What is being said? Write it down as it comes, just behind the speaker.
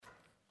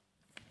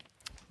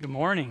Good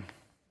morning.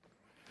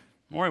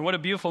 Morning. What a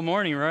beautiful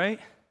morning, right?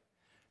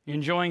 You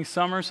enjoying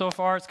summer so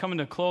far? It's coming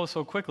to a close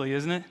so quickly,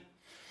 isn't it?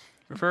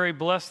 We're very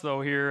blessed,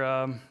 though, here.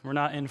 We're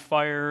not in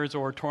fires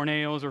or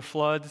tornadoes or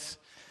floods,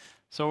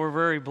 so we're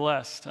very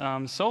blessed.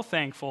 So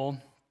thankful.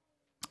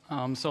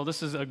 So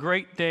this is a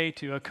great day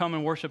to come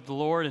and worship the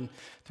Lord and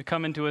to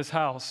come into His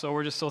house. So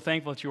we're just so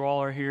thankful that you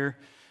all are here.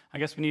 I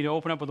guess we need to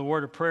open up with a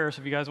word of prayer,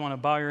 so if you guys want to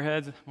bow your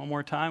heads one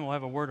more time, we'll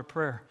have a word of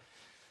prayer.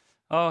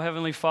 Oh,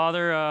 Heavenly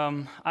Father,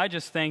 I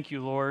just thank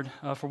you, Lord,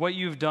 for what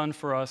you've done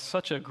for us,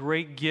 such a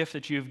great gift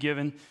that you've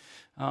given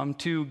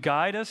to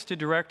guide us, to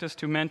direct us,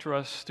 to mentor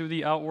us through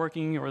the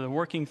outworking or the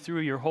working through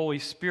your Holy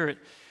Spirit,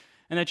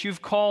 and that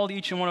you've called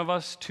each and one of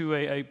us to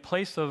a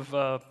place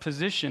of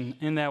position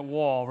in that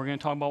wall. We're going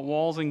to talk about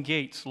walls and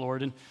gates,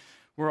 Lord, and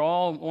we're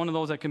all one of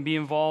those that can be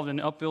involved in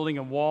upbuilding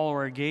a wall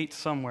or a gate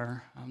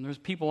somewhere. There's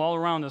people all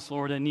around us,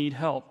 Lord, that need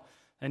help.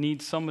 That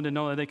need someone to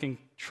know that they can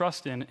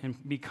trust in and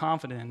be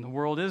confident in. The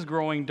world is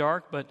growing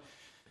dark, but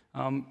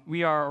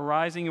we are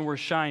arising and we're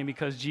shining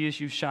because Jesus,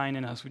 you shine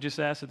in us. We just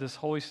ask that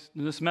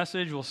this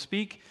message will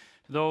speak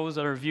to those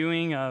that are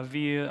viewing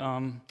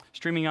via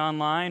streaming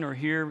online or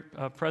here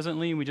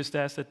presently. We just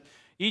ask that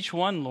each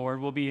one, Lord,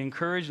 will be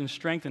encouraged and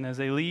strengthened as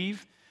they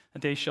leave,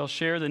 that they shall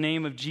share the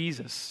name of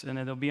Jesus, and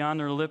that it'll be on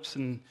their lips,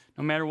 and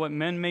no matter what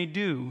men may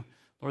do,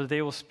 Lord, that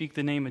they will speak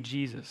the name of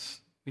Jesus.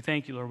 We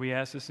thank you, Lord. We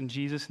ask this in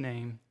Jesus'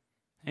 name.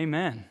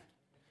 Amen.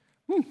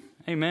 Woo.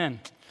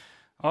 Amen.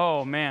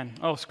 Oh, man.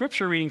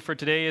 Scripture reading for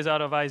today is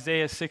out of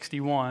Isaiah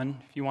 61,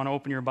 if you want to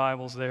open your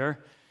Bibles there.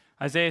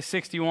 Isaiah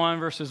 61,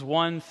 verses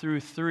 1 through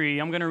 3.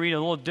 I'm going to read a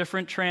little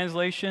different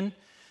translation.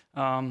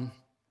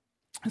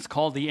 It's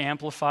called the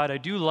Amplified. I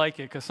do like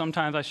it because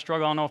sometimes I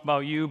struggle. I don't know about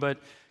you, but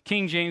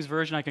King James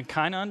Version, I can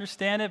kind of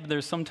understand it, but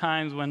there's some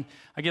times when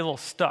I get a little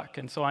stuck,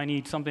 and so I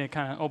need something that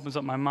kind of opens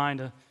up my mind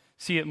to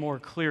see it more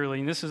clearly.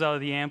 And this is out of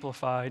the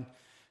Amplified.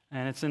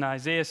 And it's in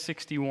Isaiah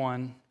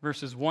 61,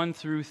 verses 1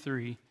 through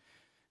 3.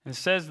 And it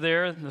says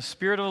there, "The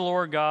Spirit of the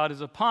Lord God is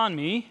upon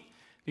me,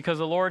 because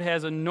the Lord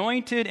has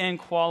anointed and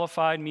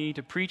qualified me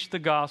to preach the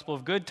gospel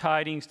of good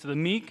tidings to the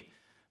meek,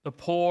 the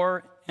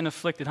poor, and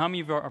afflicted." How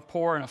many of you are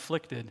poor and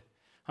afflicted?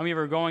 How many of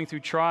you are going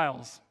through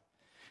trials?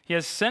 "He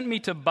has sent me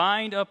to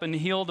bind up and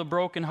heal the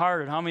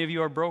brokenhearted." How many of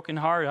you are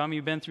brokenhearted? How many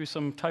of you have been through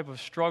some type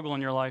of struggle in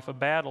your life, a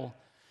battle?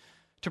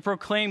 "To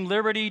proclaim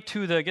liberty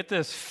to the," get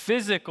this,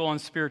 "physical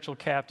and spiritual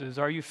captives."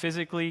 Are you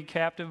physically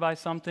captive by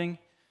something?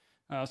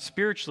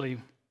 Spiritually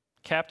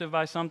captive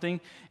by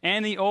something?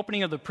 "And the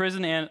opening of the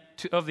prison and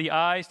of the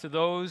eyes to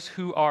those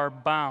who are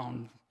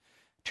bound.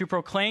 To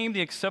proclaim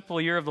the acceptable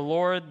year of the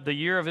Lord, the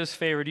year of His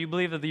favor." Do you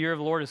believe that the year of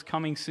the Lord is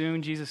coming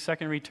soon, Jesus'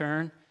 second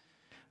return?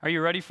 Are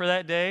you ready for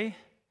that day?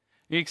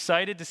 Are you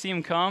excited to see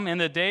Him come? "And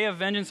the day of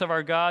vengeance of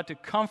our God, to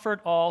comfort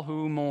all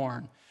who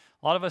mourn."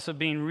 A lot of us have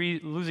been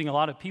losing a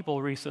lot of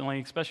people recently,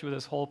 especially with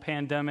this whole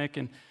pandemic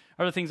and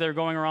other things that are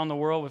going around the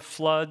world with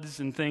floods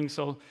and things.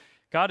 So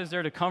God is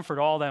there to comfort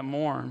all that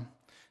mourn.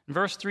 And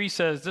verse 3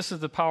 says, this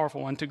is the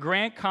powerful one, "To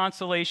grant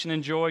consolation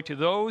and joy to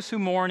those who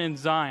mourn in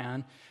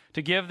Zion,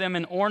 to give them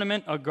an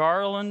ornament, a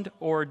garland,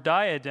 or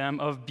diadem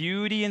of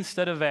beauty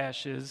instead of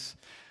ashes,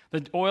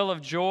 the oil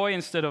of joy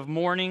instead of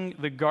mourning,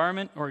 the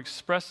garment or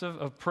expressive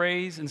of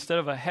praise instead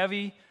of a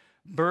heavy,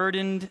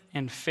 burdened,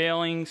 and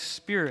failing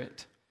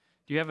spirit."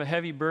 Do you have a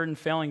heavy, burden,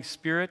 failing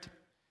spirit?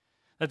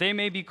 "That they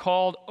may be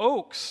called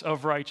oaks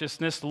of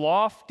righteousness,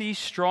 lofty,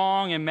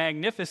 strong, and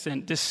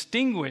magnificent,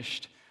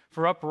 distinguished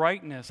for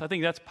uprightness." I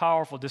think that's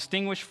powerful.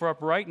 Distinguished for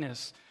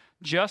uprightness,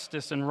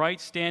 justice, and right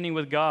standing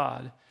with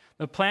God.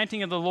 "The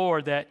planting of the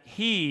Lord, that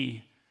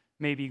He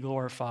may be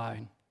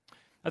glorified."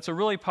 That's a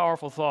really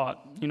powerful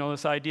thought,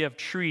 this idea of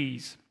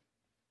trees.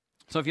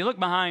 So if you look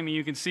behind me,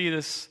 you can see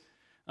this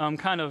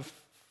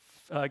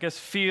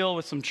field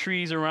with some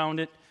trees around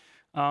it.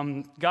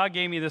 God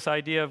gave me this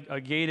idea of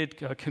a gated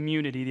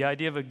community, the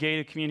idea of a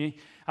gated community.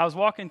 I was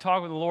walking and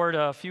talking with the Lord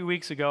a few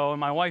weeks ago, and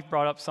my wife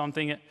brought up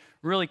something that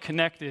really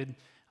connected.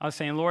 I was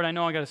saying, "Lord, I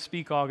know I got to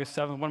speak August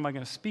 7th. What am I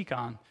going to speak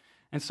on?"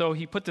 And so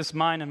He put this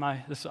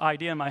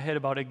idea in my head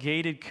about a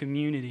gated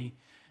community.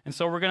 And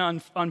so we're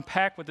going to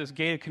unpack what this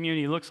gated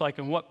community looks like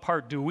and what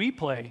part do we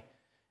play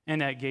in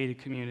that gated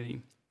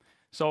community.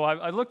 So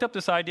I looked up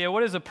this idea.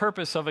 What is the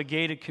purpose of a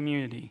gated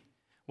community?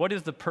 What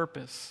is the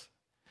purpose?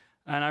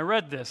 And I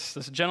read this.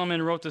 This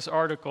gentleman wrote this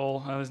article.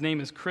 His name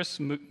is Chris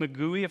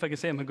McGooey, if I can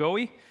say it,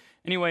 McGooey.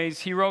 Anyways,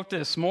 he wrote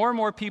this: "More and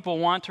more people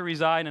want to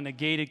reside in a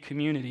gated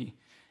community.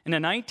 In the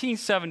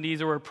 1970s,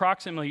 there were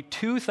approximately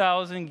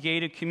 2,000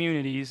 gated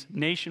communities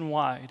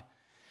nationwide.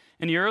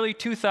 In the early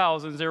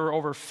 2000s, there were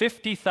over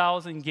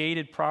 50,000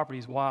 gated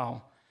properties.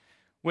 Wow.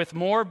 With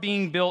more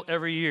being built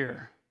every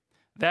year.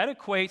 That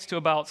equates to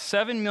about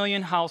 7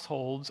 million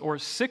households, or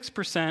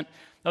 6%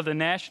 of the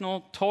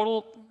national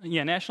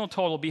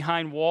total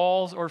behind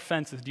walls or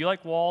fences." Do you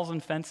like walls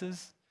and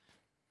fences?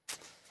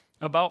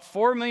 "About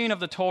 4 million of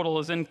the total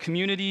is in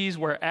communities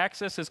where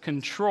access is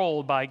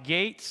controlled by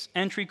gates,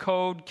 entry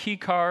code, key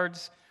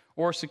cards,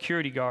 or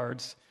security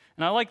guards."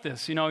 And I like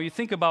this. You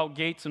think about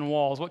gates and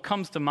walls. What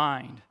comes to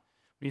mind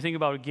when you think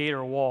about a gate or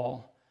a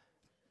wall?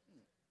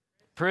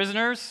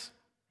 Prisoners?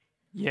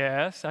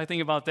 Yes, I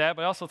think about that,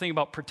 but I also think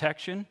about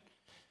protection.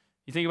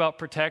 You think about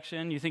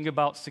protection, you think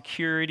about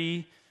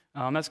security.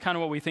 That's kind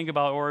of what we think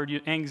about, or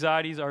your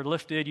anxieties are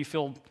lifted. You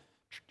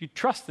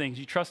trust things.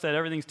 You trust that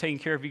everything's taken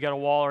care of if you got a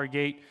wall or a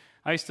gate.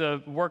 I used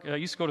to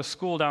go to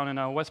school down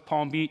in West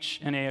Palm Beach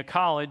in a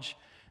college,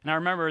 and I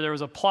remember there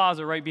was a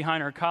plaza right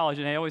behind our college,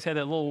 and they always had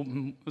it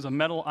was a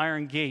metal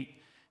iron gate,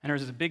 and there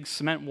was this big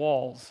cement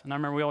walls, and I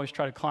remember we always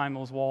tried to climb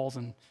those walls,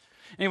 and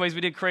anyways,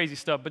 we did crazy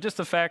stuff, but just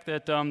the fact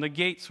that the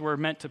gates were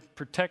meant to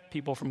protect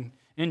people from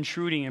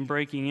intruding and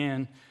breaking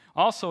in.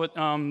 Also,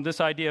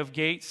 this idea of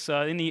gates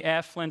in the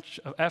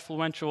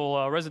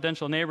affluential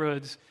residential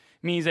neighborhoods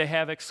means they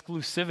have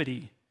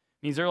exclusivity. It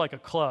means they're like a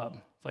club.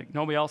 It's like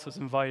nobody else is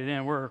invited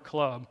in. We're a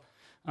club.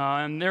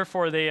 And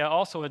therefore, they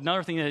also,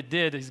 another thing that it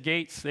did is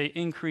gates, they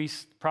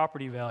increased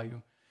property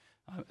value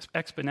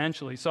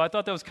exponentially. So I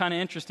thought that was kind of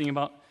interesting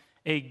about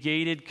a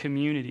gated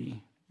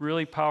community.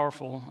 Really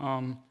powerful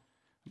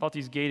about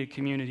these gated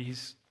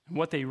communities and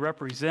what they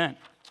represent.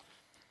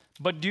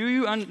 But do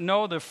you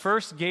know the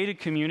first gated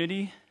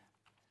community?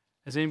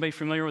 Is anybody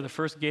familiar with the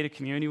first gated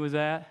community was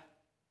at?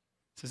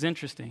 This is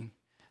interesting.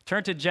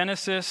 Turn to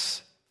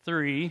Genesis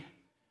 3.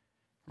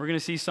 We're going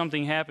to see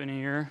something happen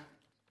here.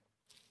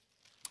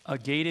 A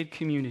gated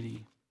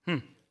community.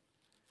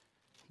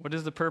 What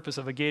is the purpose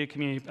of a gated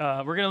community?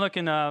 We're going to look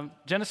in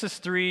Genesis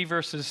 3,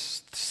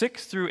 verses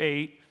 6 through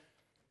 8.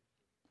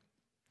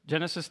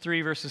 Genesis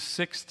 3, verses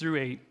 6 through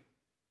 8. And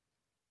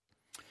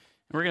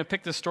we're going to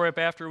pick this story up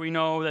after we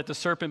know that the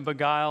serpent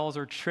beguiles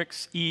or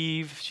tricks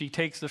Eve. She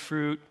takes the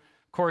fruit.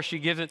 Of course, she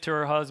gives it to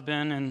her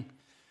husband, and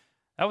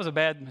that was a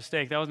bad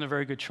mistake. That wasn't a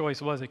very good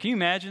choice, was it? Can you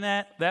imagine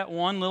that? That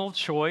one little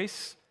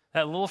choice,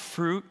 that little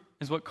fruit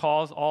is what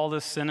caused all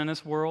this sin in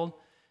this world.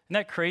 Isn't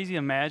that crazy?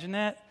 Imagine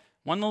that.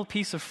 One little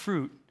piece of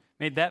fruit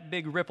made that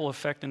big ripple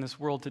effect in this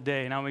world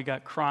today. Now we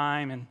got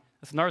crime, and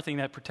that's another thing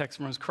that protects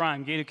from us,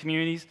 crime, gated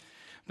communities.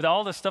 But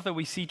all the stuff that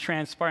we see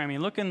transpiring, I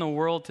mean, look in the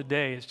world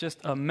today. It's just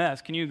a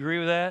mess. Can you agree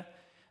with that?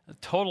 A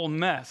total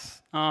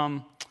mess.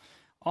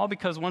 All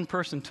because one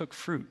person took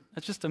fruit.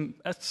 That's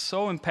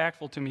so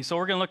impactful to me. So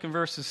we're going to look in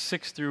verses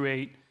 6 through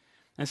 8.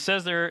 And it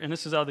says there, and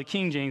this is out of the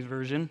King James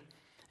Version,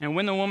 and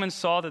when the woman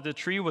saw that the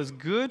tree was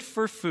good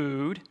for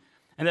food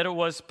and that it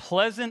was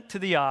pleasant to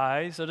the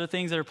eyes, other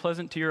things that are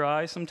pleasant to your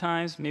eyes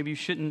sometimes, maybe you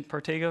shouldn't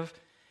partake of,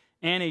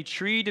 and a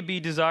tree to be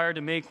desired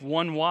to make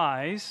one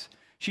wise,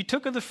 she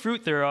took of the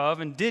fruit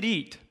thereof and did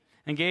eat,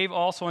 and gave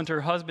also unto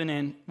her husband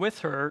and with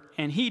her,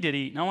 and he did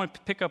eat. And I want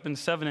to pick up in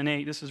 7 and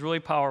 8. This is really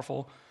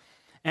powerful.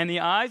 And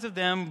the eyes of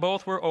them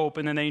both were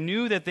open, and they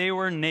knew that they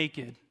were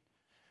naked.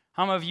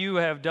 How many of you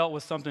have dealt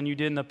with something you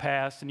did in the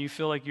past, and you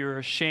feel like you're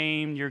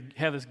ashamed, you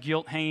have this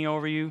guilt hanging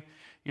over you?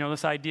 You know,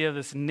 this idea of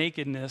this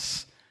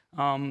nakedness.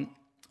 The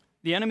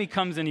enemy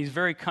comes in, he's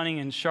very cunning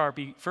and sharp.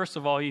 First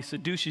of all, he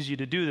seduces you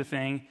to do the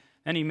thing.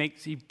 Then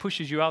he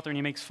pushes you out there, and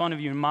he makes fun of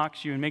you and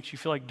mocks you and makes you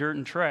feel like dirt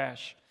and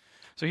trash.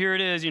 So here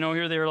it is,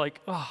 here they're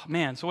like, oh,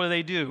 man, so what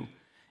do?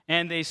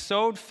 And they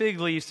sewed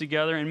fig leaves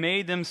together and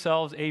made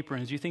themselves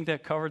aprons. Do you think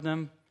that covered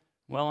them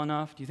well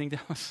enough? Do you think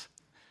that was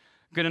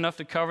good enough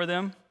to cover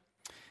them?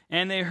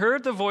 And they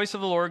heard the voice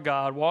of the Lord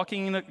God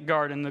walking in the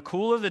garden in the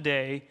cool of the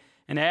day,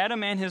 and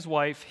Adam and his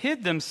wife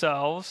hid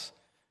themselves.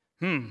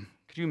 Could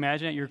you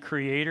imagine that? Your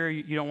creator,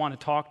 you don't want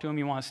to talk to him,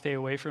 you want to stay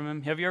away from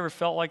him. Have you ever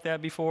felt like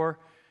that before?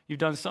 You've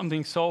done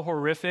something so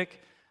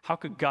horrific. How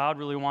could God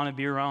really want to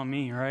be around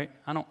me, right?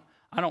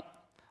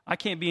 I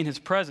can't be in his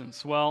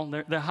presence. Well,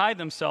 they hide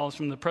themselves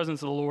from the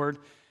presence of the Lord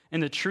in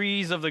the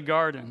trees of the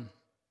garden.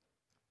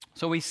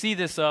 So we see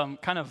this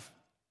kind of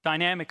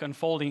dynamic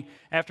unfolding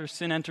after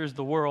sin enters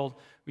the world.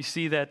 We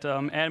see that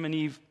Adam and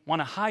Eve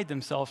want to hide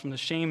themselves from the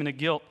shame and the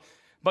guilt.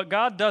 But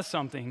God does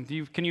something.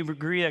 Can you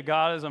agree that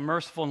God is a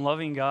merciful and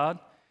loving God?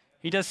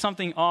 He does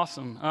something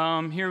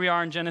awesome. Here we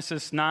are in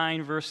Genesis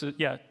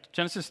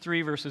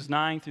 3, verses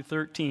 9 through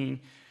 13.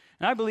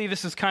 And I believe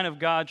this is kind of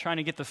God trying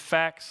to get the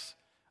facts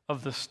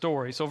of the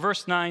story. So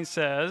verse 9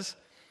 says,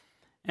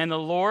 and the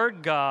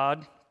Lord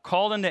God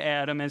called unto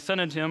Adam and said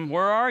unto him,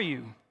 where are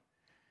you?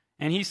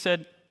 And he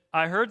said,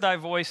 I heard thy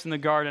voice in the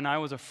garden. I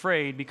was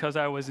afraid because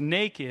I was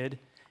naked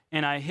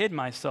and I hid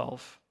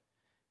myself.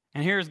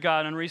 And here's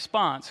God in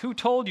response. Who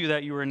told you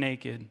that you were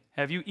naked?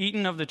 Have you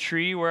eaten of the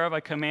tree whereof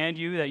I command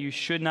you that you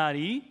should not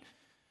eat?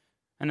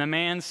 And the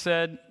man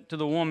said to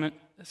the woman,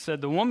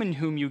 the woman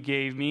whom you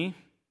gave me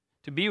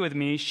to be with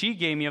me, she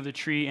gave me of the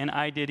tree, and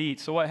I did eat.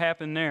 So what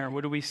happened there?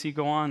 What do we see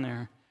go on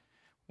there?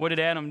 What did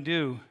Adam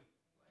do?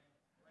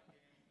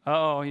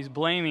 Oh, he's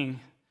blaming.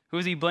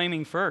 Who's he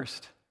blaming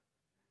first?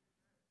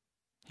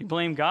 He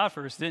blamed God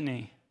first, didn't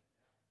he?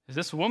 Is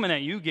this woman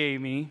that you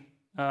gave me,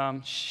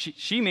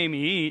 she made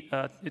me eat.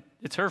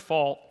 It's her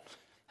fault.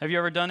 Have you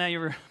ever done that?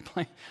 You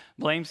ever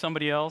blame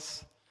somebody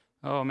else?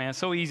 Oh, man,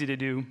 so easy to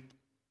do.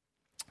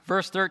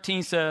 Verse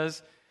 13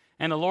 says,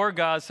 and the Lord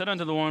God said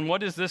unto the woman,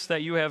 what is this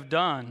that you have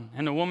done?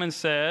 And the woman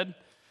said,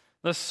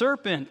 the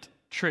serpent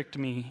tricked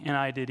me, and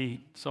I did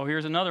eat. So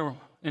here's another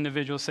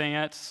individual saying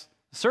that's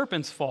the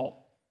serpent's fault.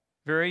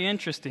 Very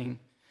interesting.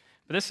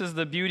 But this is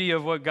the beauty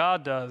of what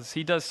God does.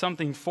 He does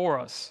something for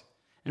us.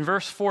 In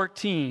verse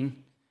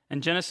 14,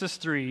 in Genesis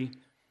 3,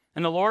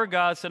 and the Lord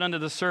God said unto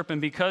the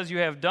serpent, because you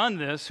have done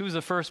this, who's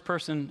the first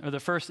person or the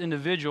first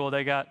individual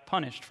that got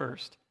punished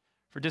first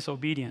for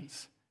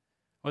disobedience?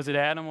 Was it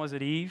Adam? Was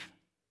it Eve?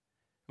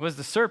 It was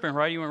the serpent,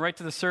 right? You went right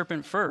to the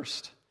serpent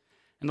first.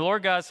 And the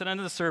Lord God said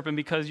unto the serpent,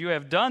 because you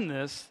have done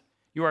this,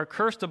 you are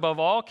cursed above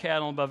all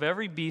cattle, above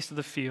every beast of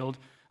the field.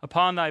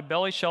 Upon thy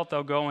belly shalt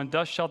thou go, and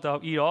dust shalt thou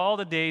eat all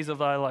the days of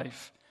thy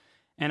life.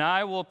 And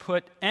I will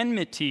put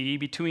enmity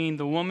between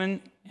the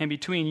woman and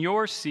between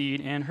your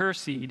seed and her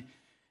seed.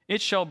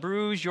 It shall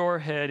bruise your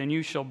head, and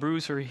you shall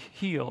bruise her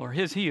heel, or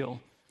his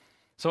heel.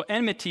 So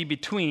enmity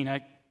between,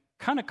 I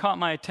kind of caught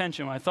my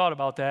attention when I thought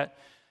about that.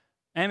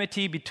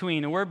 Enmity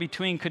between, the word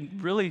between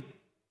could really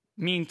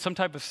mean some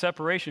type of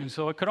separation.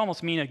 So it could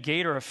almost mean a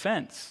gate or a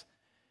fence.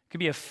 It could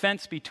be a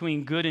fence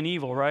between good and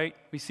evil, right?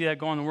 We see that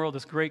going in the world,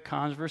 this great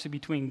controversy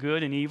between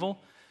good and evil.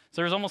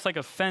 So there's almost like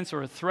a fence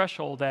or a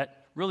threshold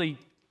that really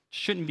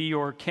shouldn't be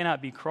or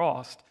cannot be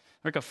crossed.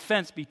 Like a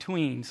fence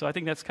between. So I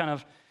think that's kind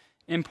of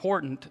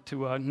important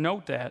to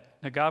note that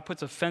God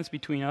puts a fence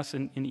between us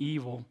and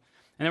evil.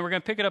 And then we're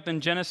going to pick it up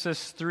in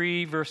Genesis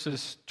 3,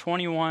 verses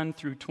 21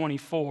 through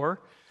 24.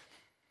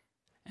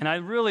 And I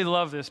really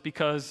love this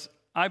because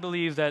I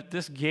believe that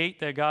this gate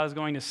that God is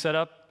going to set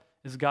up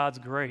is God's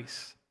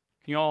grace.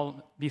 Can you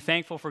all be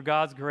thankful for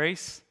God's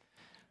grace?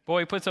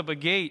 Boy, he puts up a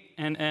gate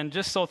and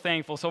just so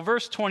thankful. So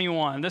verse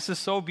 21, this is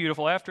so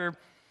beautiful. After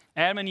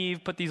Adam and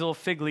Eve put these little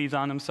fig leaves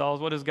on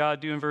themselves, what does God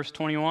do in verse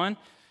 21?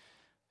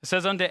 It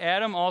says, unto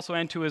Adam also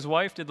and to his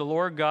wife did the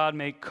Lord God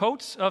make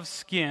coats of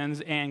skins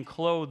and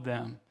clothe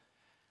them.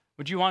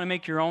 Would you want to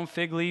make your own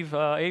fig leaf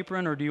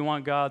apron, or do you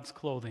want God's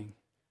clothing?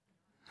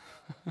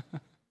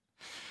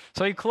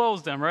 So he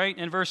clothes them, right?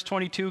 In verse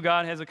 22,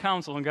 God has a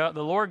counsel, and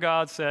the Lord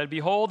God said,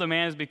 behold, the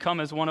man has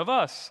become as one of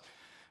us,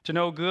 to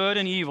know good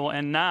and evil.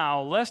 And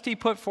now, lest he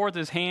put forth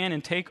his hand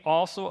and take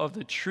also of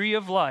the tree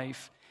of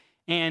life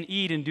and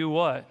eat and do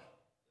what?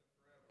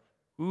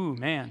 Ooh,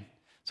 man.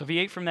 So if he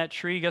ate from that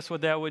tree, guess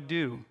what that would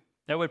do?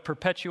 That would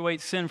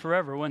perpetuate sin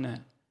forever, wouldn't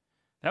it?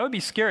 That would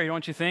be scary,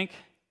 don't you think?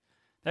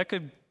 That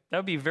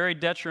would be very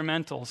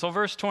detrimental. So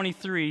verse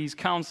 23, he's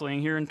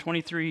counseling. Here in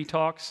 23, he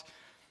talks,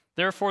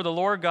 therefore the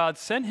Lord God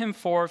sent him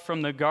forth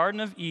from the Garden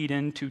of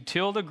Eden to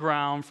till the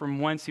ground from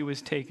whence he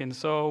was taken.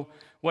 So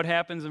what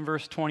happens in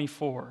verse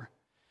 24?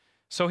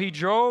 So he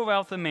drove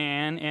out the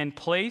man and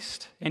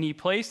he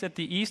placed at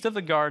the east of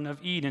the Garden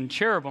of Eden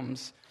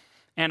cherubims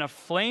and a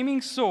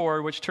flaming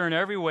sword which turned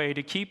every way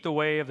to keep the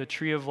way of the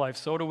tree of life.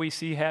 So what do we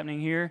see happening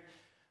here?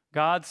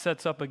 God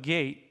sets up a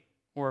gate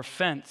or a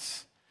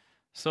fence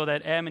so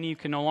that Adam and Eve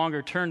can no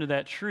longer turn to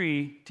that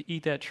tree to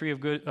eat that tree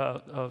of good,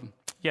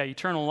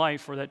 eternal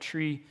life, or that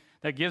tree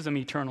that gives them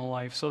eternal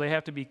life. So they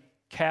have to be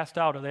cast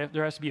out, or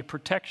there has to be a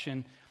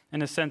protection,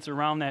 in a sense,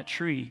 around that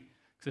tree.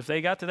 Because if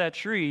they got to that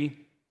tree,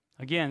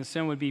 again,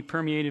 sin would be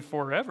permeated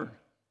forever.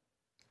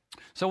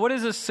 So what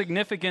is the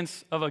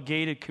significance of a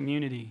gated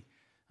community?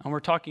 And we're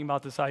talking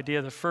about this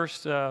idea, the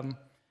first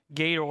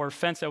gate or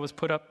fence that was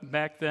put up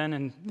back then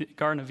in the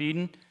Garden of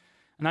Eden.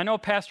 And I know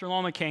Pastor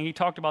Lomaking, he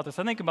talked about this,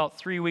 I think about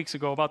 3 weeks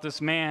ago, about this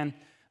man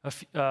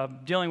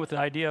dealing with the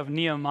idea of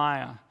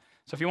Nehemiah.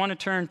 So if you want to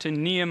turn to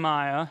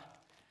Nehemiah,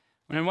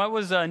 and what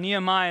was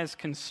Nehemiah's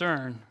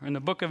concern? In the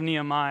book of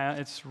Nehemiah,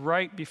 it's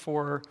right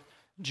before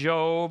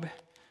Job,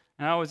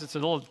 and it's a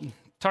little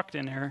tucked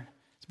in there.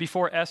 It's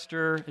before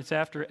Esther, it's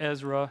after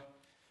Ezra.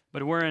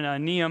 But we're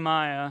in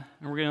Nehemiah,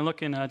 and we're going to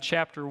look in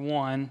chapter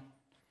 1.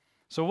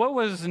 So what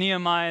was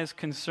Nehemiah's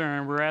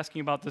concern? We're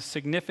asking about the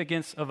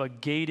significance of a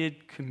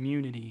gated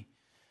community.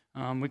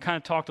 We kind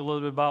of talked a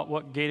little bit about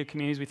what gated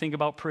communities. We think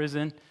about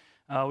prison.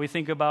 We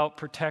think about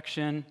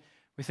protection.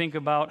 We think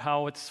about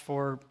how it's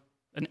for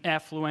an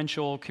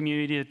affluential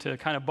community to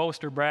kind of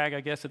boast or brag,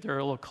 I guess, that they're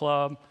a little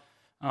club.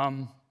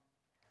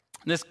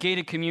 This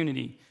gated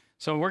community.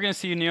 So we're going to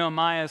see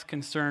Nehemiah's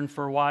concern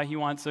for why he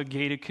wants a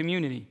gated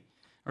community,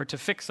 or to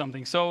fix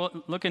something.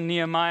 So look in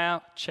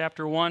Nehemiah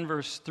chapter 1,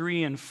 verse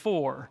 3 and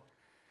 4.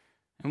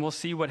 And we'll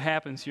see what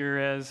happens here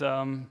as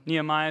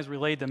Nehemiah has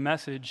relayed the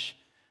message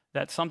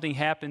that something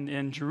happened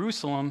in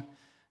Jerusalem.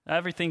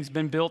 Everything's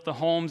been built, the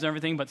homes and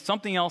everything, but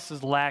something else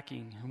is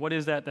lacking. What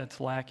is that that's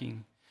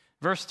lacking?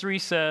 Verse 3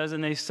 says,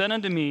 and they said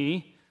unto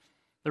me,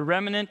 the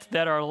remnant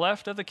that are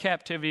left of the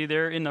captivity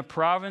there in the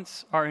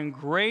province are in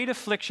great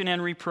affliction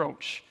and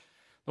reproach.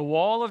 The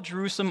wall of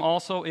Jerusalem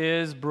also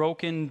is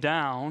broken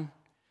down,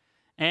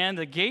 and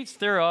the gates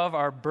thereof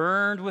are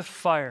burned with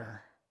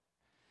fire.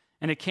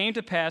 And it came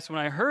to pass when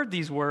I heard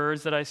these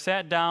words that I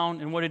sat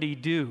down, and what did he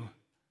do?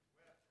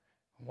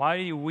 Why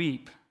did he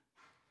weep?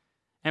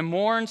 And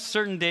mourned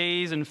certain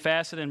days and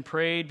fasted and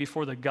prayed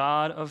before the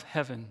God of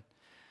heaven.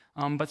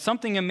 But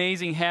something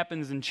amazing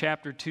happens in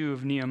chapter 2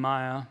 of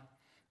Nehemiah.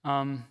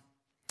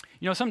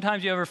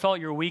 Sometimes you ever felt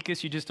your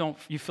weakest,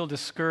 you feel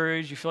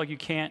discouraged, you feel like you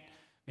can't.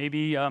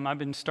 Maybe I've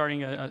been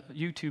starting a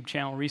YouTube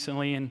channel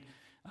recently, and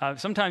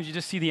Sometimes you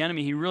just see the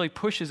enemy. He really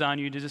pushes on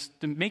you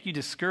to make you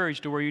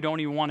discouraged to where you don't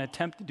even want to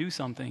attempt to do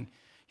something.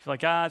 You feel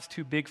like, it's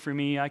too big for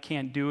me. I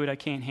can't do it. I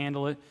can't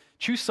handle it.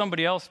 Choose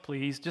somebody else,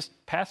 please.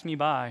 Just pass me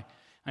by.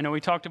 I know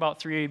we talked about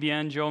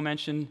 3ABN. Joe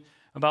mentioned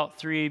about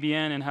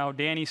 3ABN and how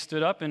Danny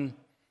stood up and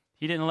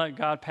he didn't let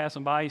God pass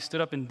him by. He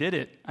stood up and did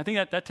it. I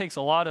think that takes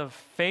a lot of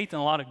faith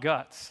and a lot of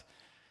guts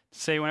to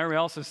say when everybody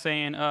else is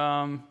saying,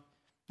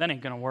 that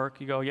ain't going to work.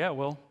 You go, yeah,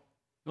 well,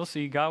 we'll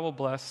see. God will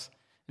bless.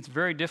 It's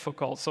very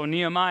difficult. So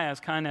Nehemiah is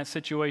kind of that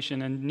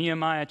situation. In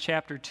Nehemiah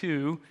chapter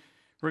 2,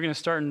 we're going to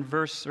start in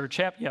verse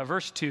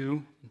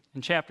 2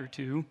 in chapter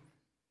 2.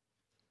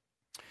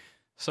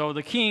 So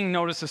the king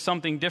notices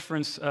something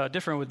different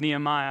with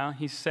Nehemiah.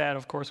 He's sad,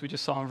 of course, we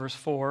just saw in verse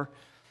 4.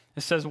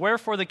 It says,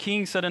 "Wherefore the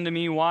king said unto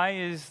me, Why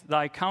is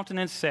thy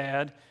countenance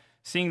sad,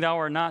 seeing thou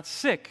art not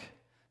sick?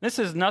 This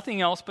is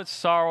nothing else but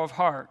sorrow of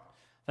heart.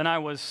 Then I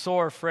was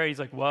sore afraid." He's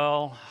like,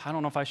 well, I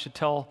don't know if I should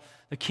tell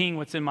the king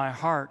what's in my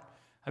heart.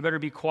 I better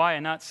be quiet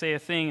and not say a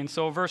thing. And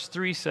so verse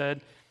 3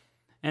 said,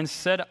 "And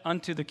said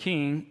unto the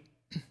king,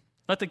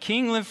 Let the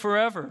king live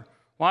forever.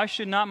 Why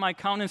should not my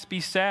countenance be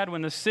sad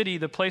when the city,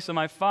 the place of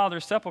my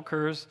father's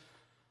sepulchres,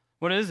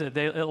 what is it?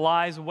 It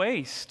lies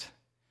waste,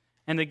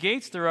 and the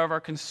gates thereof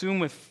are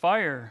consumed with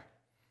fire.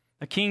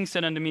 The king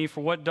said unto me,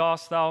 For what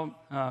dost thou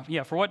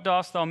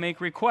make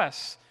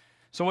requests?"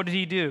 So what did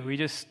he do? He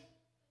just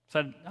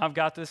said, "I've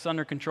got this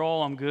under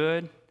control. I'm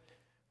good."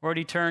 Where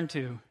did he turn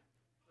to?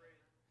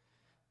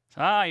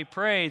 He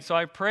prayed. So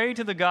I prayed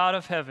to the God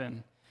of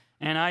heaven,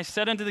 and I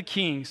said unto the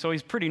king, so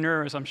he's pretty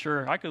nervous, I'm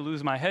sure. I could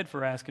lose my head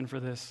for asking for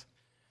this.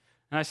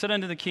 And I said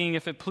unto the king,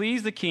 "If it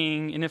please the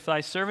king, and if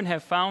thy servant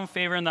have found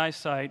favor in thy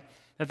sight,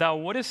 that thou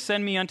wouldest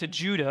send me unto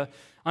Judah,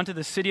 unto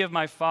the city of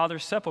my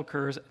father's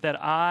sepulchres,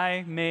 that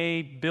I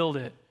may build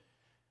it."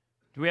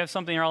 Do we have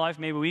something in our life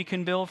maybe we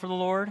can build for the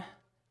Lord?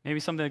 Maybe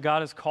something that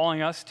God is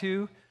calling us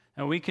to,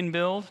 and we can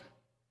build?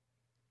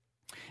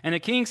 And the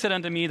king said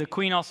unto me, the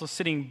queen also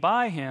sitting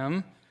by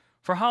him,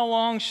 "For how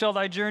long shall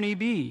thy journey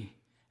be?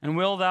 And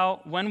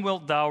when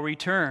wilt thou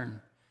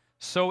return?"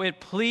 So it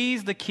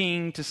pleased the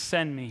king to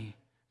send me.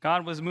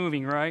 God was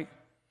moving, right?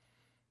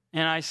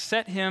 "And I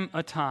set him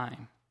a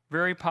time."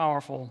 Very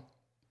powerful.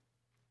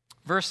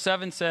 Verse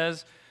 7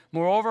 says,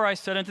 "Moreover I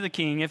said unto the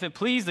king, if it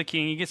please the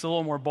king," he gets a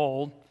little more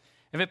bold,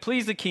 "if it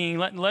please the king,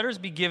 let letters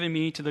be given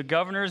me to the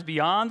governors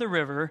beyond the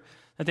river,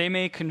 that they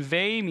may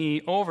convey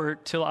me over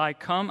till I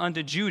come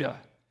unto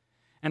Judah.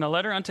 And a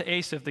letter unto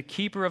Asaph, the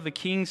keeper of the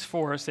king's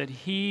forest, that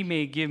he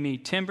may give me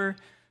timber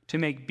to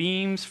make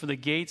beams for the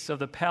gates of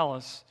the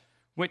palace,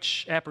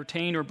 which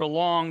appertain or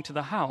belong to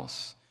the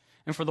house,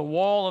 and for the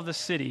wall of the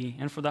city,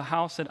 and for the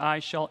house that I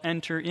shall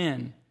enter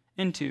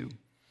into.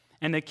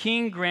 And the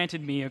king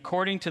granted me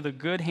according to the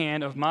good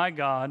hand of my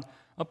God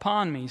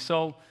upon me."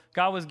 So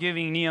God was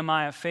giving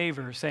Nehemiah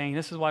favor, saying,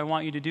 this is what I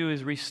want you to do,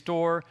 is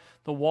restore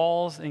the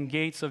walls and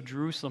gates of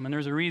Jerusalem. And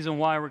there's a reason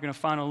why we're going to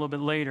find out a little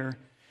bit later.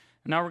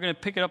 And now we're going to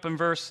pick it up in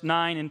verse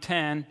 9 and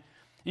 10.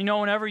 You know,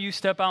 whenever you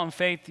step out in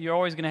faith, you're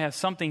always going to have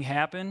something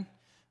happen.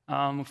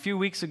 A few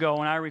weeks ago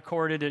when I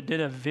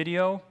did a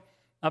video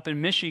up in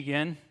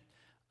Michigan,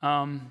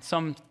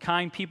 some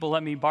kind people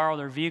let me borrow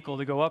their vehicle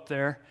to go up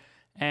there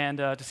and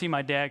to see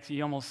my dad, because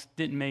he almost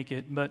didn't make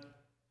it. But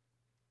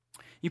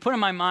he put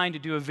in my mind to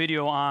do a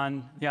video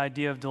on the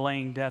idea of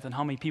delaying death and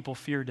how many people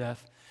fear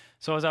death.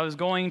 So as I was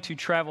going to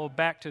travel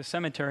back to a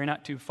cemetery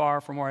not too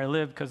far from where I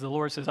live, because the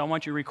Lord says, I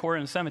want you to record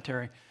in a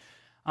cemetery.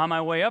 On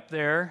my way up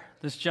there,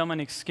 this gentleman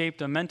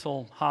escaped a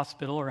mental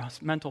hospital or a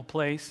mental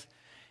place,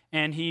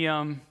 and he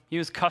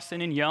was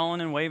cussing and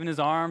yelling and waving his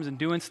arms and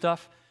doing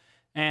stuff.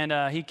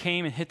 And he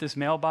came and hit this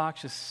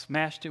mailbox, just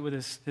smashed it with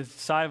his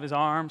side of his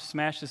arm,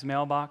 smashed this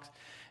mailbox.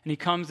 And he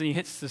comes and he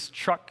hits this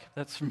truck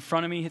that's in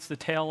front of me, hits the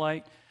tail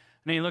light.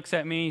 And then he looks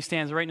at me, he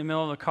stands right in the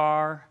middle of the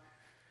car,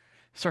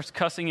 starts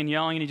cussing and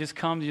yelling, and he just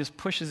comes, he just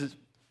pushes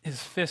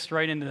his fist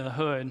right into the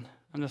hood.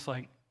 I'm just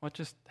like, what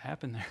just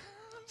happened there?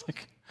 It's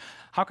like,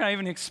 how can I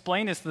even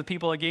explain this to the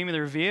people that gave me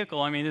their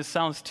vehicle? I mean, this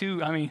sounds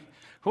who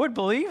would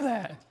believe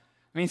that?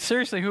 I mean,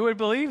 seriously, who would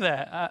believe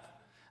that?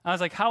 I was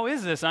like, how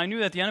is this? And I knew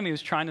that the enemy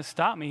was trying to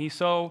stop me.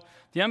 So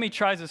the enemy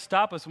tries to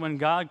stop us when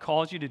God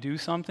calls you to do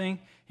something.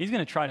 He's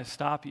going to try to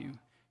stop you.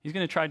 He's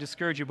going to try to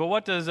discourage you. But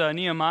what does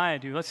Nehemiah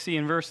do? Let's see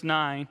in verse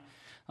 9.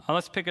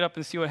 Let's pick it up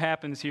and see what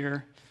happens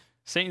here.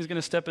 Satan's going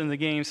to step into the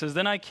game. It says,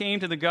 "Then I came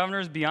to the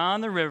governors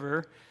beyond the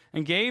river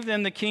and gave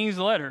them the king's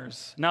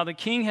letters. Now the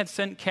king had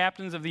sent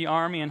captains of the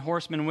army and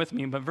horsemen with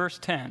me." But verse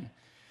 10,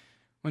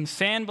 "When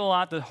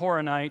Sanballat the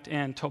Horonite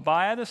and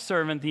Tobiah the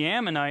servant, the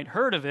Ammonite,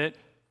 heard of it,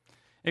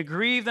 it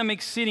grieved them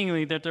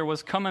exceedingly that there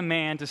was come a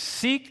man to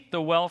seek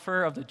the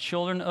welfare of the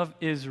children of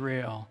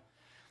Israel."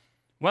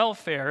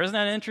 Welfare, isn't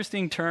that an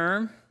interesting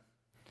term?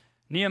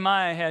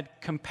 Nehemiah had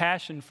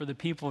compassion for the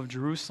people of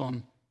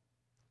Jerusalem.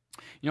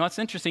 You know, it's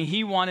interesting.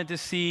 He wanted to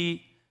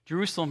see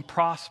Jerusalem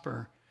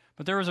prosper,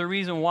 but there was a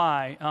reason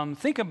why.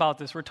 Think about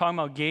this. We're talking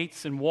about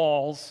gates and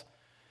walls.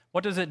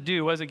 What does it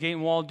do? What does a gate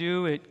and wall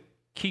do? It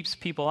keeps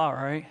people out,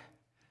 right?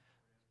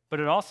 But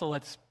it also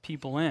lets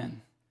people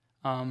in.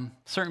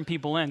 certain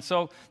people in.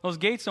 So those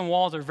gates and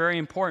walls are very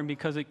important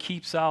because it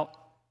keeps out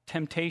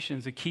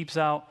temptations. It keeps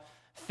out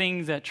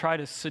things that try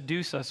to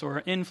seduce us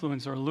or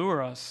influence or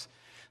lure us.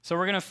 So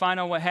we're going to find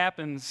out what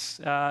happens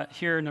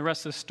here in the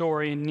rest of the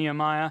story in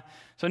Nehemiah.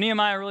 So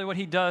Nehemiah, really what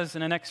he does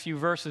in the next few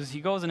verses,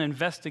 he goes and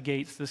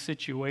investigates the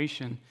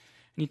situation.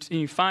 And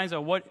he finds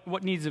out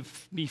what needs to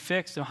be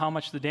fixed and how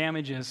much the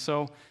damage is.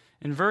 So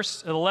in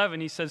verse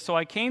 11, he says, "So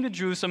I came to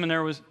Jerusalem,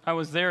 and I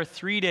was there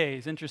 3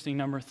 days." Interesting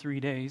number, 3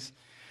 days.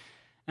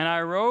 "And I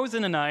arose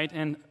in the night,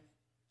 and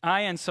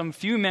I and some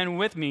few men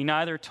with me,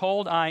 neither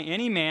told I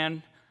any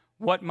man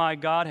what my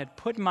God had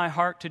put in my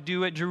heart to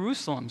do at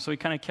Jerusalem." So he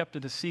kind of kept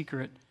it a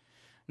secret.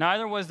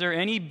 "Neither was there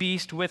any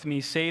beast with me,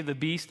 save the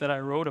beast that I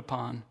rode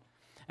upon.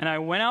 And I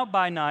went out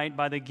by night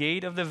by the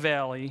gate of the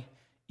valley,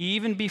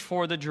 even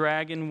before the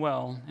dragon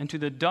well, and to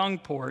the dung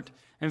port,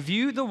 and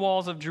viewed the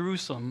walls of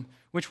Jerusalem,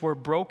 which were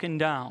broken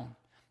down,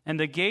 and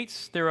the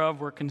gates thereof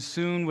were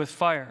consumed with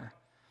fire.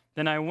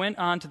 Then I went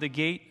on to the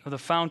gate of the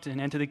fountain,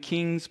 and to the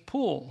king's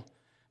pool,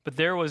 but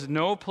there was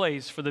no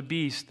place for the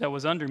beast that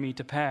was under me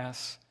to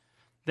pass.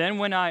 Then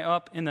went I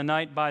up in the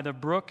night by the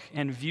brook,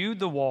 and viewed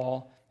the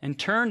wall, and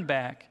turned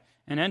back,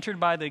 and entered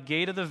by the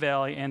gate of the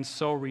valley, and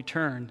so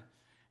returned.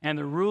 And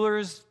the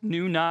rulers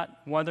knew not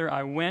whether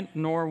I went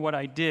nor what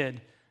I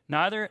did,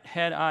 neither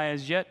had I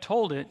as yet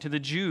told it to the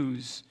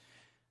Jews,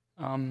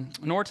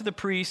 nor to the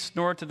priests,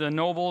 nor to the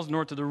nobles,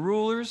 nor to the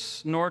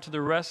rulers, nor to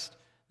the rest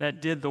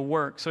that did the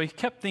work." So he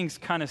kept things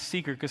kind of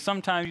secret, because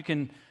sometimes you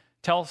can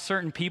tell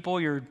certain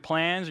people your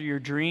plans or your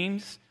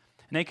dreams,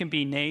 and they can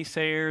be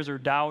naysayers or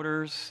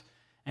doubters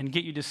and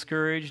get you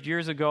discouraged.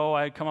 Years ago,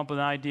 I had come up with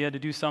an idea to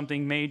do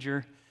something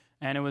major,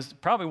 and it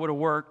probably would have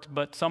worked,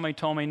 but somebody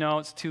told me, "No,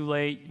 it's too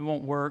late, it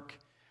won't work."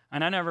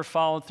 And I never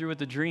followed through with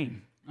the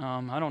dream.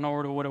 I don't know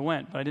where it would have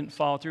went, but I didn't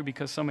follow through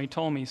because somebody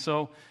told me.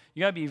 So you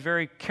got to be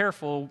very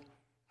careful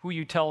who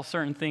you tell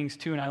certain things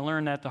to, and I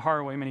learned that the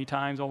hard way many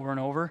times over and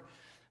over.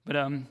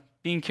 But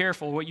being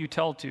careful what you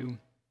tell to.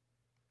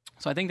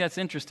 So I think that's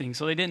interesting.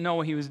 So they didn't know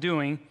what he was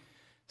doing.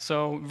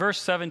 So verse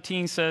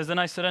 17 says, "Then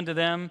I said unto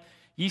them,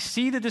 Ye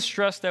see the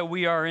distress that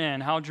we are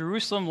in, how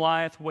Jerusalem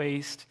lieth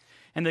waste,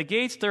 and the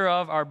gates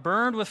thereof are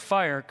burned with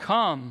fire.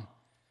 Come,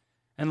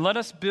 and let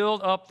us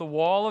build up the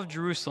wall of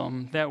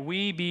Jerusalem, that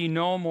we be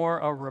no more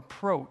a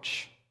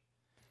reproach.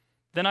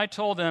 Then I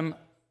told them,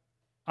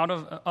 out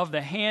of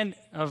the hand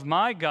of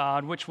my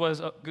God, which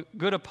was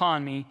good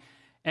upon me,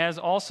 as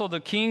also the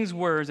king's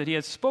words that he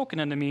had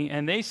spoken unto me.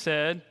 And they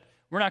said,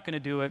 We're not going to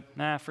do it.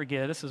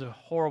 Forget it. This is a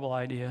horrible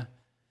idea.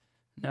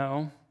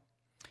 No.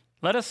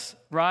 Let us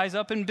rise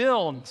up and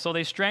build." So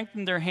they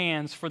strengthened their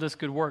hands for this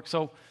good work.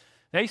 So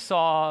they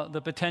saw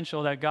the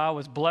potential that God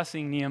was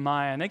blessing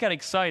Nehemiah, and they got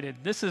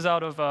excited. This is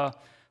out of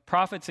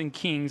Prophets and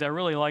Kings. I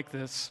really like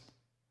this.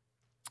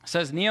 It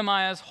says,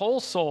 "Nehemiah's whole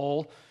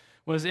soul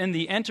was in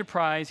the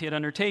enterprise he had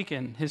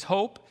undertaken. His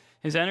hope,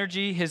 his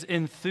energy, his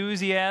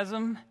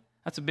enthusiasm,"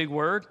 that's a big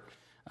word,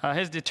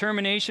 "his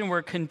determination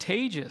were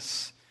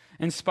contagious,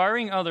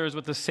 inspiring others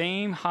with the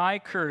same high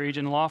courage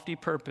and lofty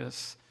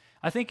purpose."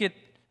 I think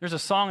there's a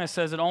song that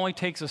says it only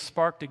takes a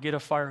spark to get a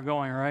fire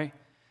going, right?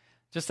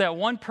 Just that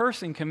one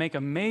person can make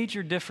a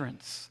major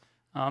difference.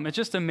 It's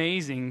just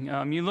amazing.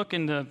 You look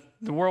into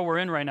the world we're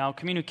in right now,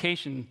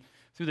 communication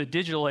through the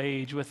digital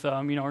age with,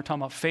 we're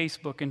talking about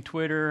Facebook and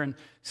Twitter and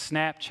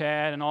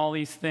Snapchat and all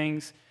these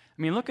things.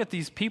 I mean, look at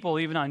these people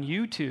even on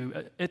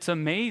YouTube. It's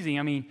amazing.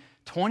 I mean,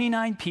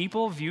 29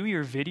 people view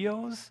your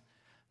videos.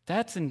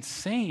 That's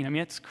insane. I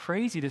mean, it's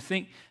crazy to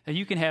think that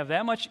you can have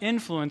that much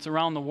influence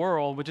around the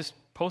world with just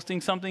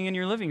posting something in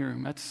your living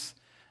room. That's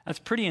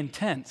pretty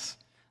intense.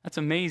 That's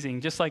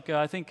amazing. Just like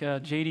I think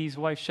JD's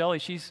wife, Shelley,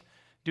 she's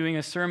doing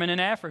a sermon in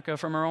Africa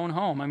from her own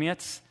home. I mean,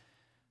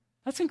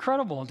 that's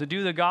incredible to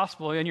do the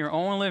gospel in your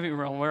own living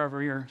room,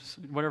 whatever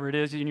it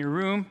is, in your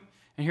room.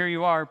 And here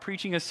you are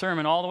preaching a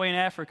sermon all the way in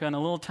Africa in a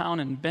little town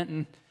in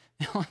Benton,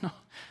 Illinois.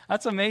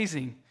 That's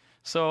amazing.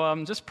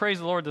 So just praise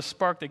the Lord, the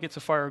spark that gets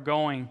a fire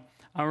going.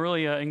 I'm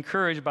really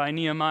encouraged by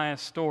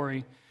Nehemiah's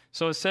story.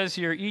 So it says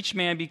here, "Each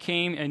man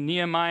became a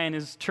Nehemiah in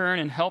his turn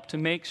and helped to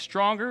make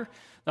stronger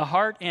the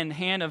heart and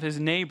hand of his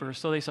neighbor."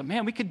 So they said,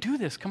 "Man, we could do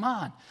this. Come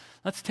on.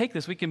 Let's take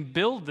this. We can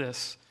build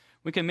this.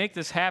 We can make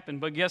this happen."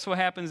 But guess what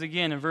happens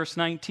again in verse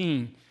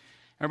 19?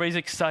 Everybody's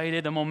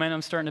excited. The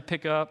momentum's starting to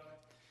pick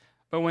up.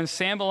 "But when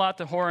Sanballat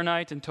the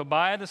Horonite and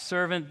Tobiah the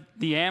servant,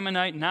 the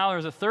Ammonite," now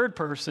there's a third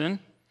person,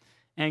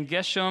 "and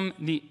Geshem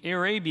the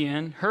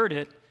Arabian heard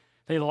it,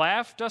 they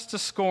laughed us to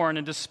scorn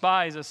and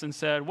despised us and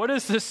said, What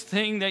is this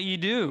thing that ye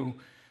do?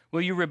 Will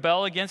you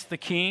rebel against the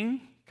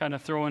king?" Kind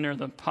of throw in there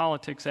the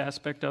politics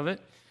aspect of it.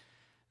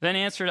 "Then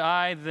answered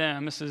I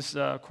them," this is,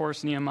 of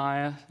course,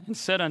 Nehemiah, "and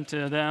said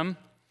unto them,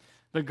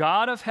 The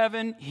God of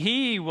heaven,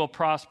 he will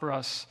prosper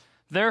us.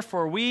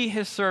 Therefore we,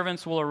 his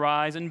servants, will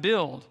arise and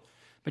build.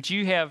 But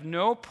you have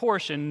no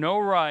portion, no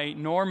right,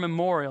 nor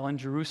memorial in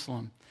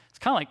Jerusalem." It's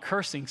kind of like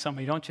cursing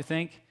somebody, don't you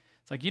think?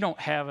 It's like you don't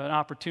have an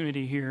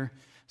opportunity here.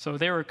 So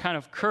they were kind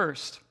of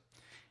cursed.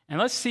 And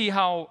let's see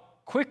how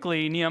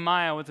quickly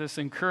Nehemiah, with this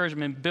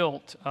encouragement,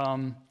 built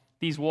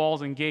these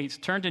walls and gates.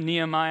 Turn to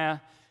Nehemiah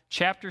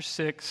chapter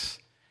 6,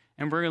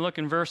 and we're going to look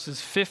in verses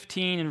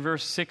 15 and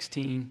verse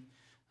 16.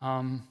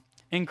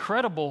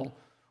 Incredible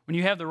when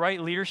you have the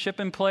right leadership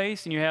in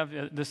place and you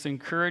have this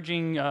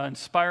encouraging,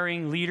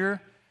 inspiring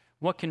leader,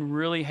 what can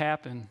really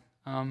happen.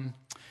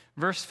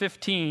 Verse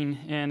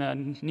 15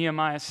 in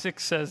Nehemiah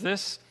 6 says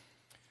this,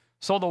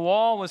 "So the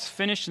wall was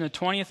finished in the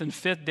 20th and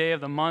 5th day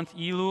of the month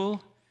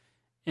Elul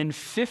in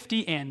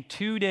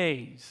 52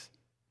 days.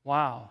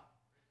 Wow.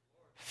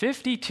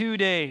 52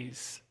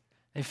 days.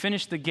 They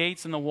finished the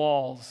gates and the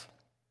walls.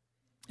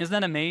 Isn't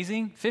that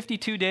amazing?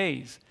 52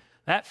 days.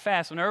 That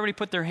fast, when everybody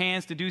put their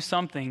hands to do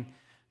something,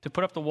 to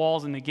put up the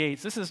walls and the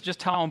gates. This is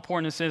just how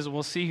important this is.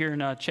 We'll see here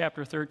in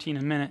chapter 13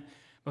 in a minute.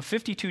 But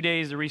 52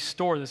 days to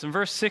restore this. And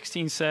verse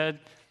 16 said,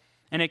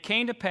 "And it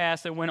came to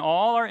pass that when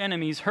all our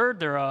enemies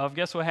heard thereof,"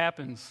 guess what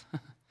happens?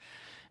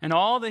 "And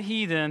all the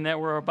heathen that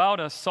were about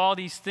us saw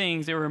these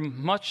things, they were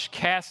much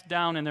cast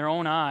down in their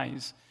own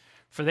eyes,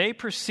 for they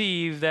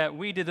perceived that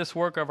we did this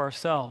work of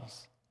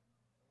ourselves."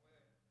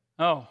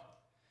 Oh,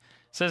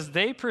 it says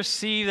they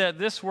perceived that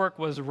this work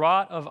was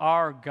wrought of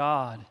our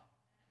God.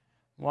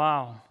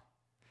 Wow.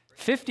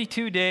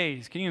 52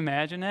 days. Can you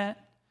imagine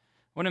that?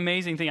 What an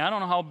amazing thing. I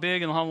don't know how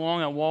big and how long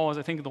that wall is.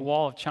 I think of the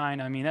Wall of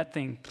China. I mean, that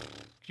thing,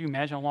 could you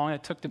imagine how long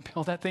it took to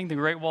build that thing, the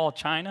Great Wall of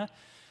China?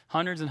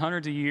 Hundreds and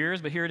hundreds of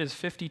years, but here it is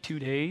 52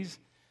 days.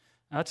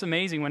 That's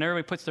amazing. When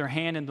everybody puts their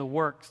hand into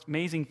work,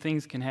 amazing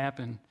things can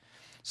happen.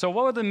 So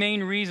what were the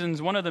main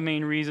reasons, one of the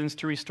main reasons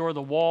to restore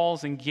the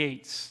walls and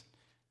gates?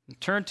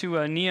 Turn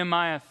to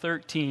Nehemiah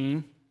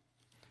 13.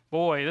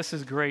 Boy, this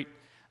is great.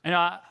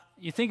 And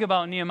you think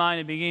about Nehemiah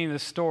in the beginning of the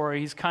story,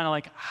 he's kind of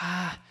like,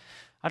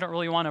 I don't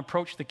really want to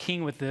approach the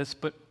king with this,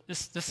 but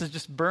this is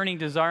just burning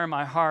desire in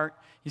my heart.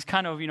 He's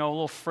kind of, a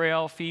little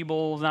frail,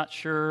 feeble, not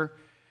sure.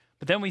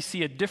 But then we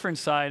see a different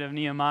side of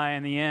Nehemiah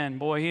in the end.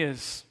 Boy, he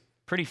is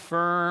pretty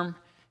firm.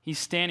 He's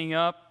standing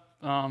up.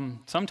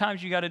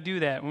 Sometimes you got to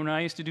do that. When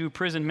I used to do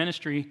prison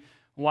ministry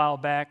a while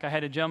back, I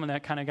had a gentleman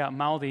that kind of got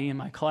mouthy in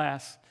my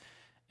class.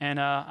 And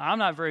I'm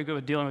not very good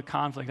at dealing with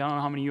conflict. I don't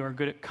know how many of you are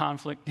good at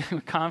conflict.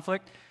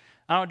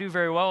 I don't do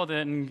very well with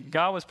it. And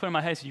God was putting in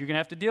my head, you're going to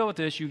have to deal with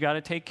this. You got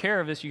to take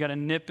care of this. You got to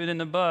nip it in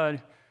the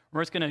bud,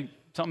 or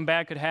something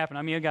bad could happen.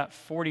 I mean, I got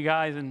 40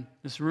 guys in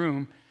this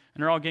room,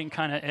 and they're all getting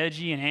kind of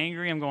edgy and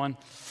angry. I'm going,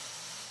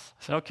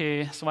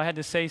 okay. So I had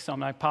to say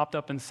something. I popped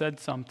up and said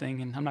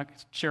something, and I'm not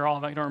sure all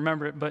of it. I don't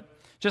remember it, but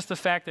just the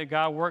fact that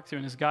God worked through,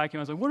 and this guy came,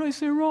 I was like, what did I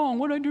say wrong?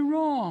 What did I do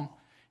wrong?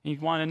 And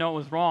he wanted to know what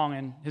was wrong,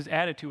 and his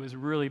attitude was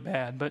really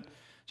bad. But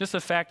just the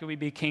fact that we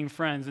became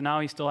friends, and now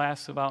he still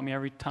asks about me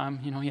every time,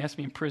 he asks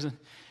me in prison,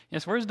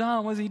 yes, where's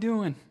Don? What's he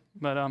doing?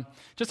 But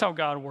just how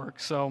God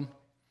works.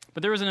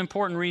 But there was an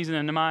important reason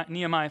in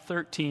Nehemiah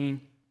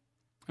 13,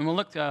 and we'll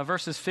look at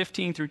verses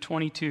 15 through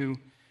 22.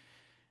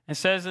 It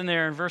says in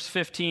there in verse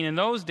 15, "In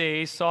those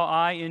days saw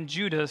I in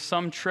Judah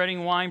some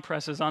treading wine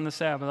presses on the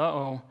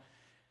Sabbath,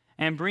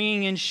 and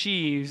bringing in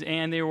sheaves,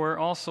 and they were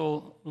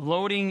also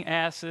loading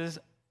asses,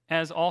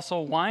 as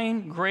also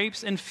wine,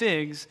 grapes, and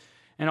figs,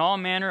 and all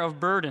manner of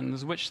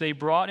burdens, which they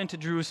brought into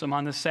Jerusalem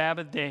on the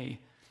Sabbath day.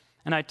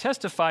 And I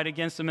testified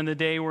against them in the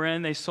day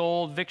wherein they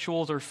sold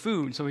victuals or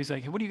food." So he's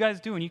like, what are you guys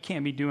doing? You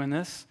can't be doing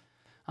this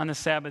on the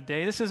Sabbath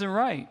day. This isn't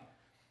right.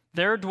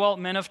 "There dwelt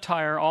men of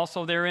Tyre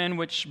also therein,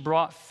 which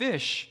brought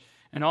fish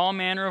and all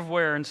manner of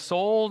ware, and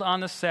sold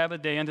on the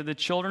Sabbath day unto the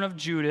children of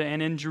Judah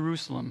and in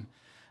Jerusalem.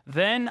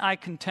 Then I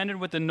contended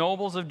with the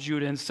nobles of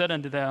Judah, and said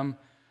unto them,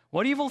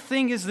 What evil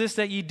thing is this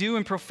that ye do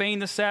and profane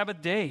the Sabbath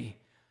day?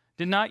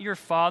 Did not your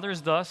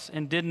fathers thus,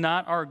 and did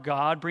not our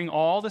God bring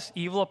all this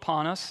evil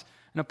upon us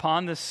and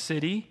upon this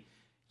city?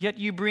 Yet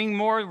you bring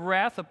more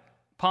wrath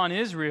upon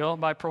Israel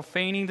by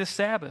profaning the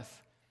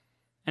Sabbath.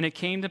 And it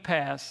came to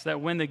pass that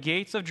when the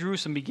gates of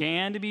Jerusalem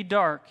began to be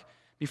dark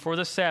before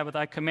the Sabbath,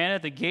 I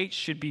commanded the gates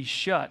should be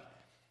shut,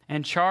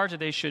 and charged that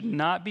they should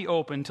not be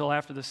opened till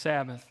after the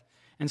Sabbath.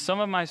 And some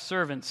of my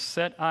servants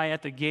set I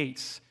at the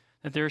gates,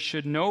 that there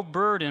should no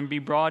burden be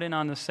brought in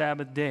on the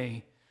Sabbath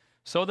day.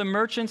 So the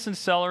merchants and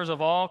sellers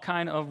of all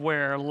kind of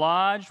ware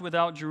lodged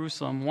without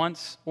Jerusalem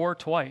once or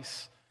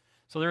twice."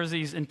 So there's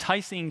these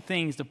enticing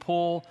things to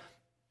pull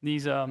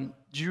these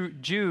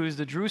Jews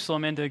to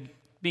Jerusalem into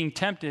being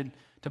tempted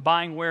to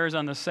buying wares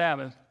on the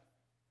Sabbath.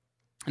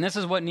 And this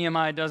is what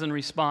Nehemiah does in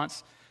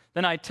response.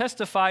 "Then I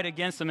testified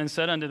against them and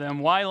said unto them,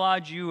 Why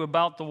lodge you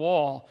about the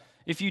wall?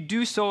 If you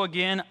do so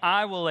again,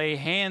 I will lay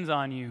hands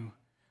on you."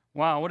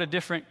 Wow, what a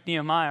different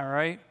Nehemiah,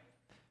 right?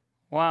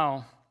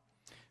 Wow.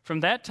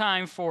 "From that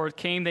time forth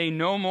came they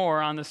no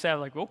more on the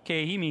Sabbath." Like,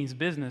 okay, he means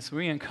business.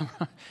 We ain't come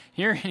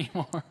here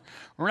anymore.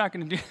 We're not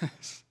going to do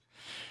this.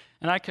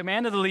 "And I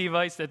commanded the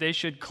Levites that they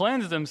should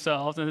cleanse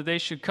themselves, and that they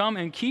should come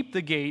and keep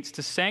the gates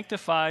to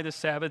sanctify the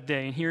Sabbath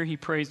day." And here he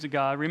prays to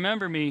God.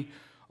 "Remember me,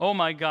 O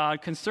my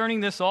God, concerning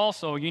this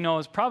also."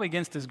 It's probably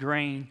against his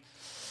grain.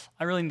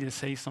 I really need to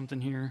say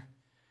something here.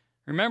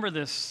 "Remember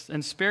this,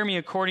 and spare me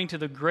according to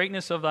the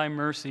greatness of thy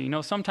mercy."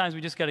 Sometimes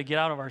we just got to get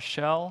out of our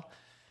shell.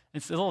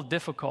 It's a little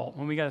difficult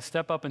when we got to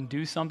step up and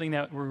do something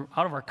that we're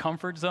out of our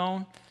comfort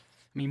zone.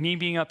 I mean, me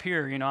being up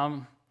here,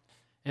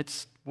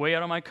 it's way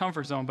out of my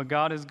comfort zone, but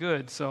God is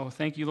good. So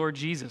thank you, Lord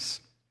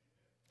Jesus.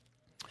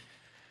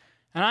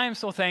 And I am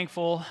so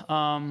thankful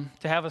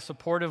to have a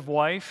supportive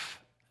wife.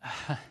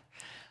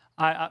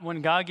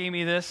 When God gave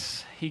me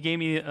this, He gave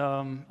me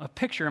a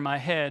picture in my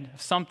head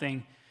of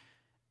something.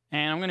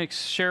 And I'm going to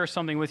share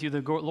something with you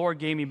the Lord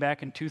gave me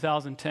back in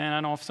 2010. I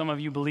don't know if some of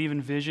you believe in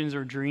visions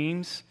or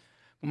dreams.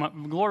 When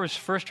the Lord was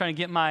first trying to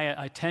get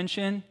my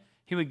attention,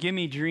 He would give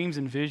me dreams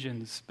and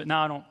visions. But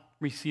now I don't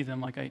receive them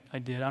like I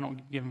did. I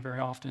don't give them very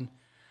often.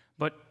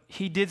 But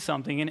He did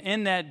something. And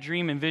in that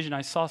dream and vision,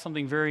 I saw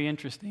something very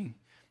interesting.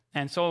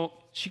 And so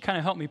she kind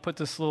of helped me put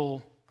this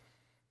little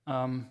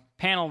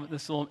panel,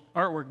 this little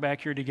artwork back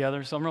here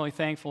together. So I'm really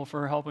thankful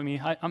for her helping me.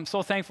 I'm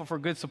so thankful for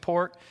good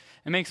support.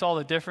 It makes all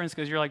the difference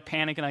because you're like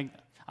panicking.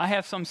 I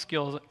have some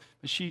skills,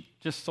 but she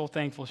just so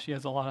thankful. She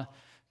has a lot of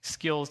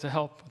skills to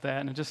help with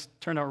that, and it just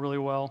turned out really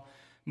well.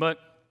 But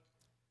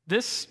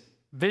this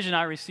vision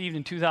I received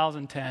in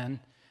 2010,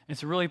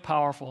 it's really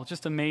powerful. It's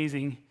just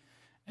amazing.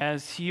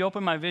 As He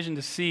opened my vision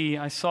to see,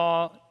 I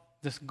saw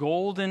this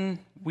golden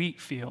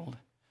wheat field.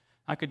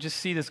 I could just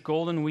see this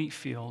golden wheat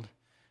field.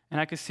 And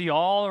I could see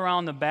all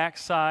around the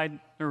backside,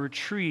 there were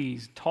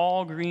trees,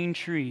 tall green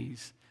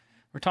trees.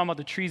 We're talking about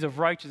the trees of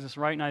righteousness,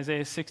 right in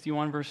Isaiah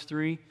 61, verse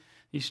 3.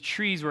 These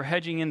trees were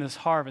hedging in this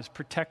harvest,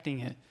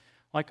 protecting it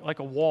like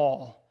a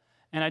wall.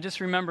 And I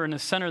just remember in the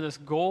center of this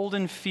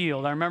golden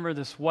field, I remember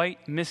this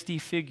white, misty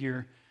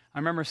figure. I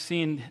remember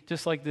seeing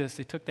just like this.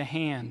 They took the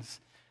hands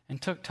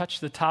and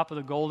touched the top of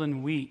the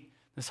golden wheat,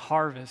 this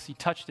harvest. He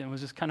touched it and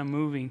was just kind of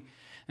moving.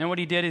 And what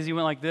He did is He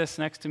went like this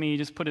next to me. He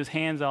just put His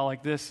hands out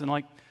like this and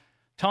like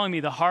telling me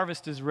the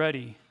harvest is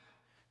ready.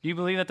 Do you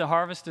believe that the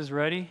harvest is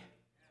ready?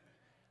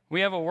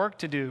 We have a work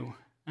to do.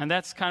 And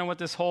that's kind of what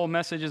this whole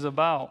message is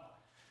about.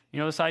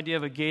 This idea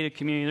of a gated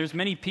community. There's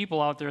many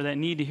people out there that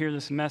need to hear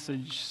this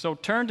message. So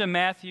turn to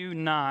Matthew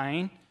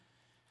 9.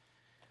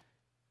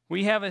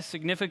 We have a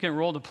significant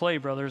role to play,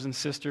 brothers and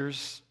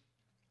sisters.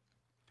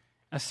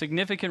 A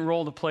significant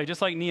role to play.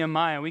 Just like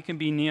Nehemiah, we can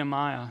be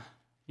Nehemiah.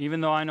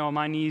 Even though I know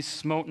my knees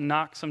smote and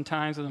knock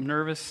sometimes and I'm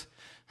nervous.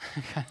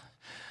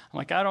 I'm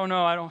like, I don't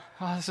know.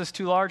 This is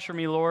too large for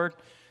me, Lord.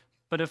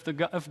 But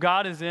if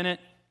God is in it,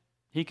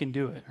 He can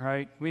do it,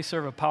 right? We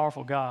serve a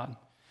powerful God.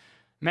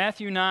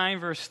 Matthew 9,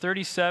 verse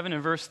 37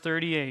 and verse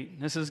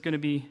 38. This is going to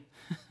be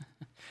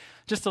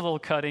just a little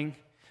cutting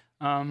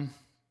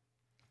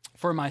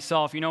for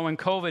myself. When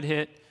COVID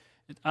hit,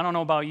 I don't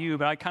know about you,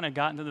 but I kind of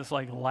got into this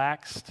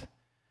laxed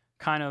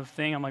kind of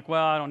thing. I'm like,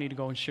 well, I don't need to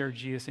go and share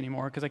Jesus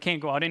anymore because I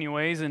can't go out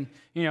anyways. And,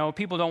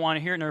 people don't want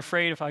to hear it and they're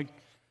afraid if I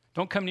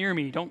don't come near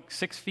me, don't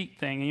 6 feet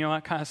thing, and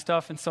that kind of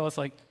stuff. And so it's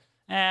like,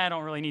 I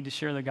don't really need to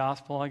share the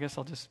gospel. I guess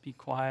I'll just be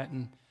quiet.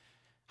 And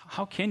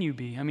how can you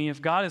be? I mean,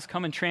 if God has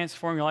come and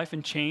transformed your life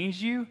and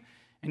changed you,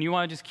 and you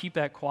want to just keep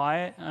that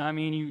quiet, I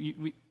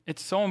mean,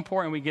 it's so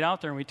important we get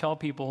out there and we tell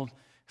people,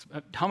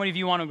 how many of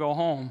you want to go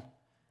home?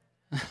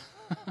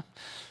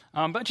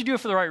 But you do it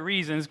for the right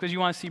reasons, because you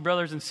want to see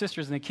brothers and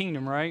sisters in the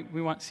kingdom, right?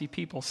 We want to see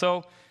people.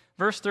 So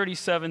verse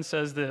 37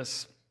 says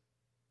this,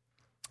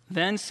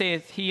 Then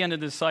saith He unto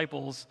the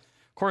disciples,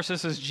 of course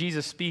this is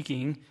Jesus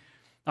speaking,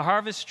 the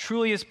harvest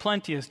truly is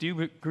plenteous. Do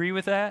you agree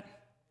with that?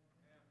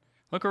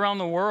 Look around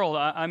the world.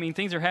 I mean,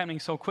 things are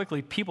happening so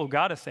quickly. People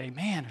got to say,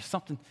 man, there's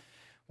something.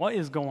 What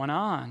is going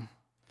on?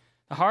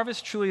 The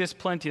harvest truly is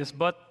plenteous,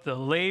 but the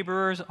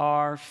laborers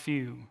are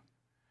few.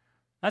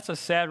 That's a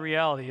sad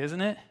reality,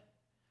 isn't it?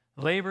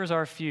 Laborers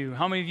are few.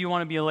 How many of you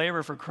want to be a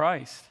laborer for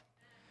Christ?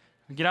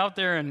 Get out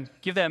there and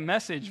give that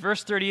message.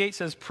 Verse 38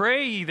 says,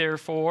 Pray ye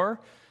therefore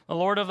the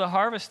Lord of the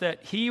harvest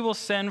that He will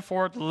send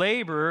forth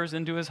laborers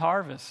into His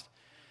harvest.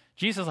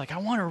 Jesus is like, I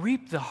want to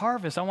reap the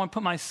harvest. I want to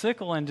put my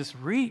sickle and just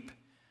reap.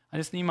 I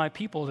just need my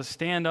people to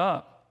stand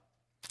up.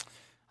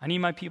 I need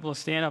my people to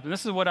stand up. And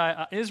this is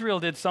what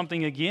Israel did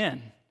something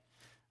again.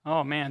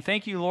 Oh, man.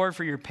 Thank you, Lord,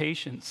 for your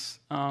patience.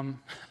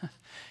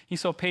 He's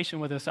so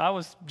patient with us. I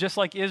was just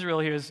like Israel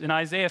here in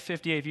Isaiah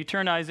 58. If you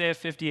turn to Isaiah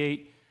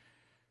 58,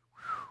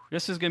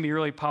 this is going to be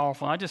really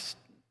powerful.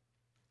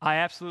 I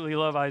absolutely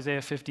love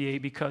Isaiah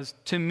 58 because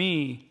to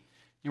me,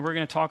 and we're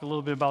going to talk a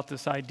little bit about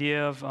this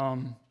idea of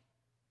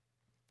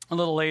a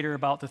little later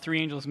about the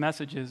three angels'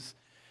 messages.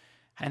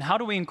 And how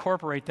do we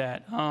incorporate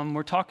that?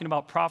 We're talking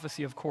about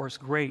prophecy, of course.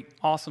 Great,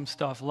 awesome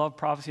stuff. Love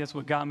prophecy. That's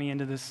what got me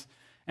into this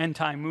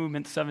end-time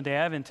movement, Seventh-day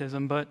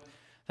Adventism. But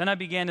then I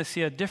began to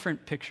see a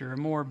different picture, a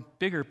more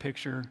bigger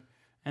picture,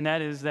 and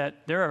that is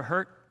that there are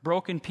hurt,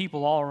 broken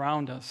people all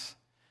around us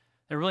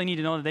that really need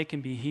to know that they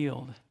can be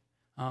healed.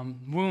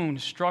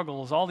 Wounds,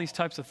 struggles, all these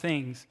types of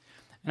things.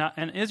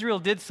 And Israel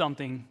did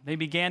something. They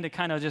began to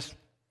kind of just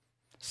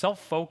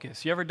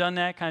self-focus. You ever done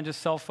that? Kind of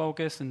just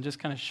self-focus and just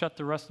kind of shut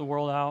the rest of the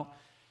world out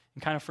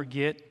and kind of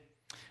forget.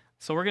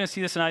 So we're going to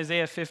see this in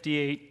Isaiah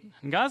 58.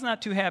 And God's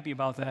not too happy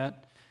about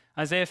that.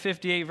 Isaiah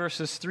 58,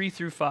 verses 3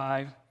 through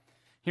 5.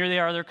 Here they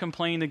are, they're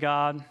complaining to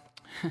God.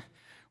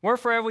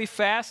 Wherefore have we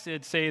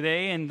fasted, say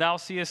they, and thou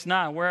seest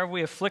not? Where have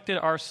we afflicted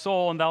our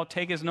soul, and thou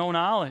takest no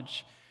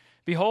knowledge?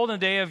 Behold, in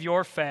the day of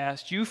your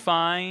fast, you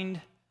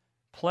find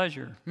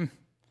pleasure.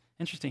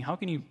 Interesting. How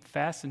can you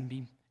fast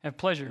and have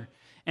pleasure?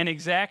 And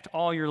exact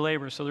all your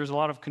labor. So there's a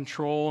lot of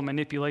control and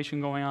manipulation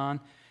going on.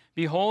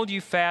 Behold,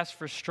 you fast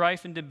for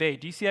strife and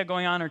debate. Do you see that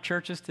going on in our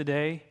churches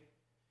today?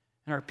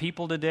 And our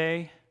people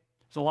today?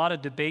 There's a lot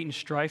of debate and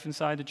strife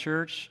inside the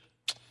church.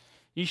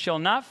 Ye shall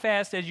not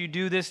fast as you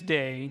do this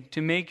day,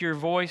 to make your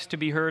voice to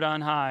be heard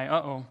on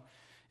high.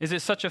 Is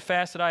it such a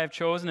fast that I have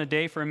chosen, a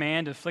day for a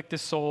man to afflict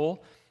his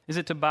soul? Is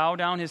it to bow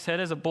down his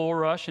head as a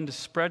bulrush, and to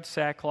spread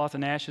sackcloth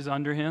and ashes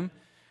under him?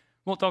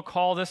 Wilt thou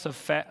call this a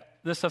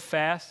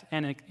fast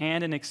and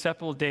an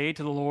acceptable day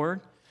to the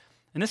Lord?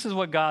 And this is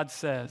what God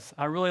says.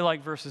 I really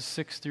like verses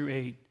 6 through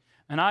 8.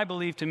 And I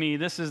believe, to me,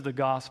 this is the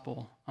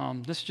gospel.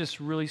 This just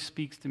really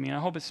speaks to me, and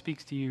I hope it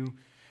speaks to you.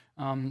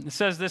 It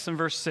says this in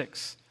verse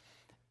 6.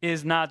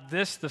 Is not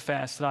this the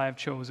fast that I have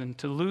chosen,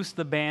 to loose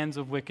the bands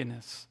of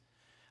wickedness?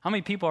 How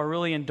many people are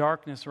really in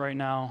darkness right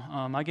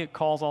now? I get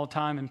calls all the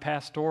time in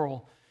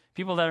pastoral.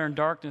 People that are in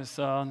darkness,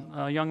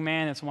 a young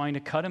man that's wanting to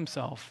cut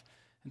himself,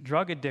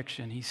 drug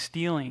addiction, he's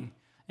stealing.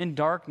 In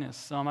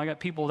darkness, I got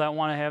people that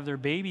want to have their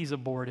babies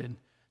aborted.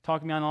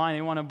 Talking to me on the line,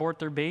 they want to abort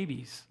their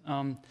babies.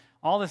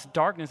 All this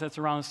darkness that's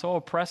around is so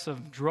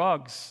oppressive.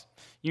 Drugs,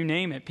 you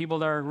name it. People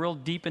that are real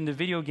deep into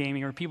video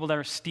gaming, or people that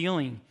are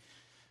stealing.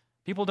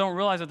 People don't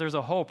realize that there's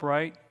a hope,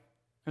 right?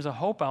 There's a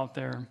hope out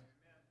there.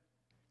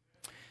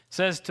 It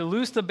says, to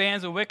loose the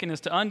bands of wickedness,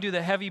 to undo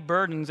the heavy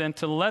burdens, and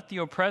to let the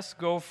oppressed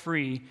go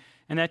free,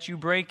 and that you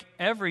break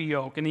every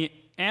yoke. And the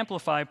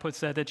Amplified puts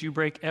that you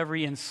break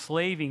every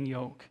enslaving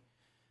yoke.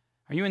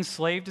 Are you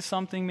enslaved to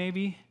something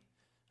maybe?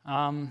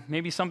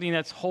 Maybe something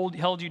that's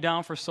held you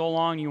down for so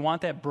long, you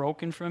want that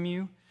broken from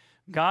you?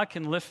 God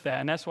can lift that,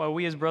 and that's why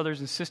we as brothers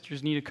and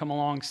sisters need to come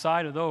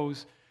alongside of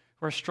those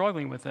who are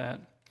struggling with that.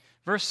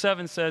 Verse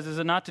 7 says, is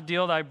it not to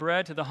deal thy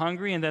bread to the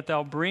hungry, and that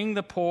thou bring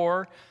the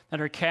poor that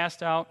are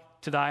cast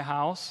out to thy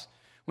house?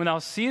 When thou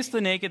seest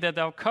the naked, that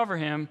thou cover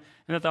him,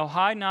 and that thou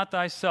hide not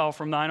thyself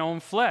from thine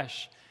own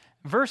flesh.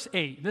 Verse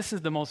 8, this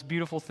is the most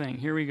beautiful thing.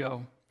 Here we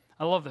go.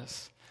 I love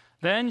this.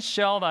 Then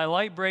shall thy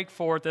light break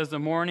forth as the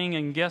morning,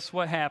 and guess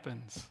what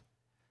happens?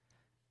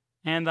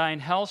 And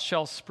thine health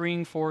shall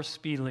spring forth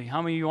speedily.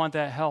 How many of you want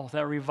that health,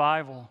 that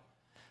revival,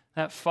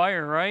 that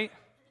fire, right?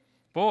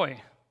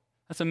 Boy,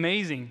 that's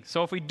amazing.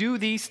 So if we do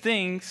these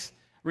things,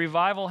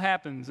 revival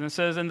happens. And it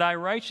says, and thy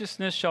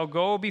righteousness shall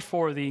go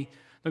before thee.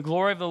 The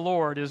glory of the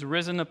Lord is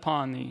risen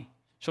upon thee.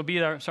 Shall be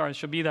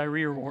thy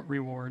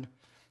reward.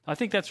 I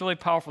think that's really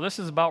powerful. This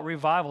is about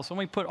revival. So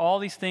when we put all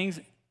these things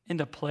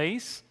into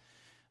place,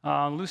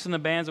 loosen the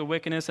bands of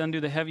wickedness, undo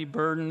the heavy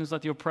burdens,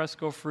 let the oppressed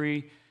go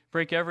free,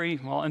 break every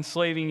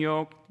enslaving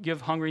yoke,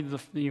 give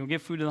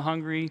food to the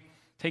hungry,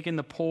 take in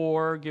the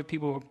poor, give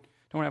people who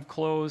don't have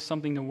clothes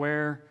something to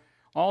wear.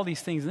 All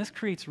these things. And this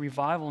creates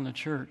revival in the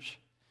church.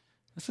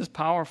 This is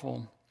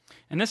powerful.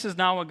 And this is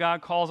now what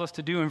God calls us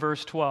to do in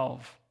verse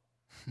 12.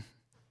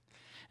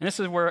 And this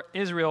is where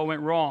Israel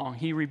went wrong.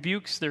 He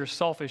rebukes their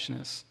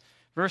selfishness.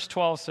 Verse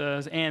 12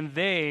 says, and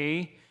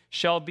they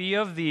shall be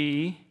of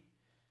thee,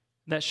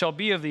 that shall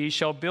be of thee,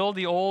 shall build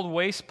the old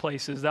waste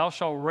places. Thou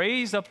shalt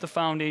raise up the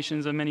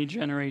foundations of many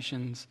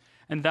generations.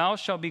 And thou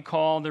shalt be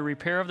called the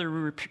repair of the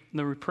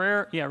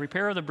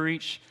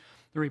breach,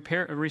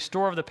 the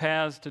restore of the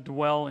paths to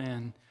dwell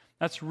in.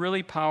 That's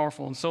really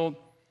powerful. And so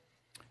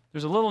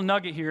there's a little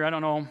nugget here. I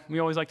don't know. We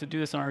always like to do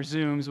this on our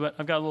Zooms, but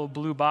I've got little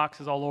blue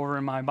boxes all over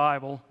in my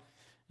Bible.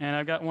 And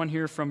I've got one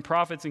here from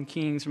Prophets and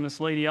Kings from this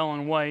lady,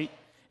 Ellen White.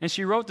 And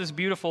she wrote this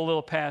beautiful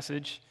little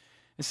passage.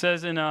 It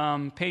says in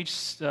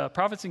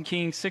Prophets and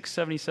Kings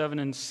 677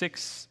 and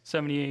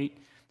 678, it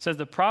says,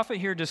 the prophet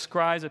here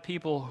describes a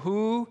people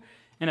who,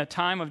 in a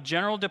time of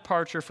general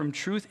departure from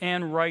truth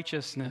and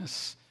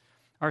righteousness,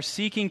 are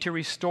seeking to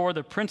restore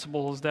the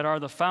principles that are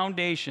the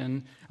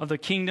foundation of the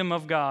kingdom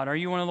of God. Are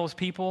you one of those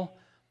people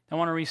that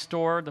want to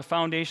restore the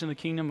foundation of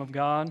the kingdom of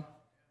God?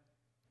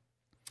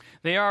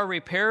 They are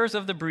repairers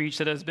of the breach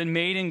that has been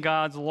made in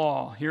God's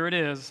law. Here it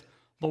is.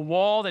 The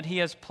wall that he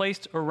has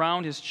placed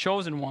around his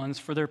chosen ones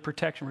for their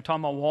protection. We're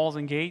talking about walls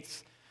and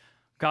gates.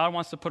 God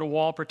wants to put a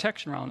wall of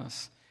protection around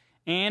us.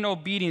 And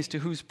obedience, to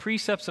whose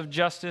precepts of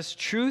justice,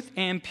 truth,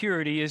 and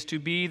purity is to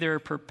be their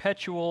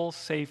perpetual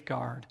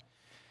safeguard.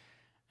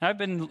 I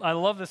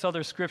love this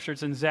other scripture.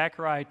 It's in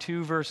Zechariah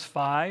 2, verse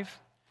 5.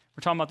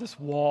 We're talking about this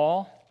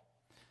wall.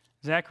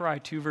 Zechariah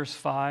 2, verse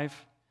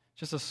 5.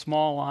 Just a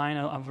small line.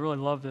 I really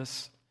love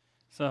this.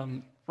 It's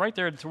right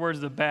there towards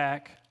the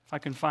back. If I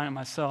can find it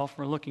myself,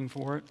 we're looking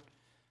for it.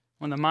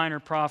 One of the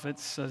minor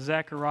prophets,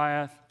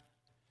 Zechariah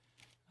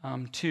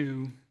 2.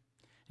 And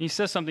he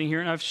says something here,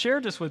 and I've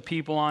shared this with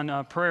people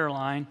on prayer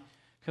line,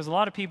 because a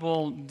lot of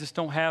people just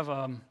don't have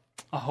a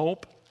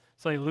hope,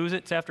 so they lose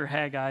it. It's after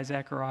Haggai,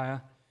 Zechariah.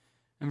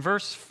 And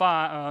verse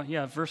 5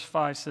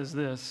 says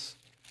this.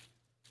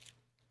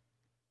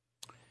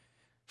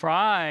 For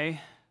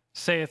I,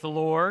 saith the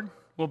Lord,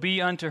 will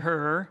be unto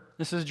her,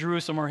 this is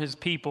Jerusalem or his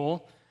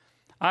people,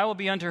 I will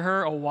be unto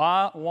her a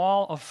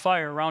wall of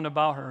fire round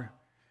about her.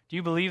 Do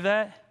you believe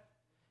that?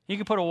 You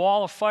can put a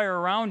wall of fire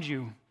around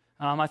you.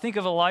 I think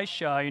of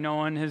Elisha,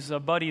 and his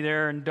buddy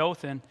there in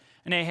Dothan,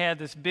 and they had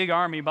this big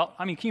army.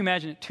 Can you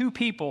imagine it? 2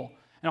 people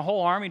and a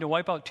whole army to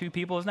wipe out 2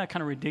 people? Isn't that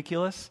kind of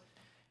ridiculous?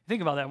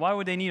 Think about that. Why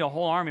would they need a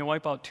whole army to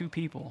wipe out 2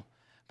 people?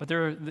 But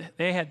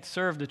they had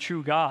served the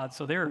true God,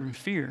 so they were in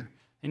fear.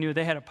 They knew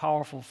they had a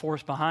powerful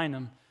force behind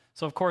them.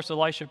 So, of course,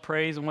 Elisha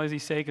prays, and what does he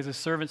say? Because his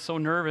servant's so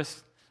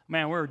nervous.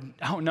 Man, we're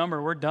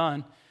outnumbered. We're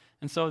done.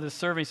 And so the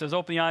servant, he says,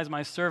 open the eyes of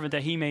my servant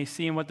that he may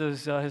see. And what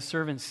does his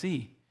servant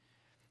see?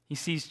 He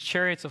sees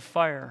chariots of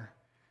fire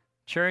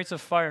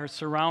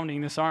surrounding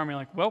this army.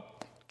 Like, well,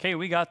 okay,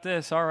 we got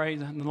this. All right,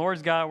 the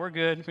Lord's got it. We're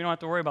good. We don't have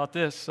to worry about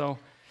this. So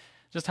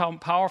just how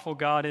powerful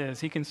God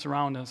is. He can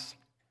surround us.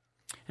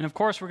 And, of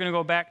course, we're going to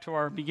go back to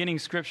our beginning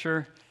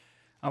scripture.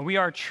 We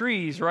are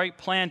trees, right,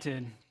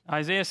 planted.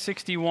 Isaiah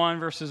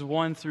 61, verses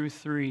 1 through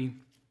 3.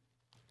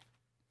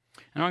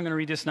 And I'm going to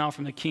read this now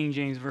from the King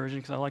James Version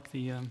because I like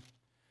the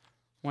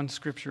one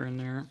scripture in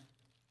there.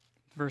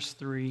 Verse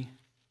 3.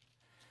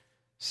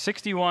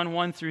 61,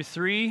 1 through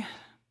 3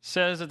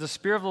 says that the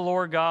Spirit of the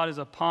Lord God is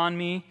upon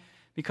me,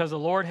 because the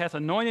Lord hath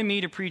anointed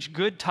me to preach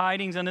good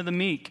tidings unto the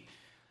meek.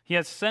 He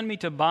hath sent me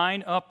to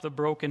bind up the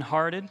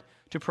brokenhearted,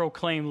 to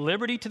proclaim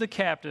liberty to the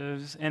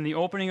captives, and the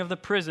opening of the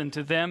prison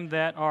to them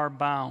that are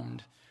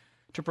bound,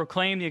 to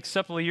proclaim the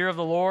acceptable year of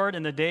the Lord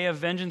and the day of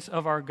vengeance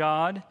of our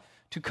God,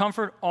 to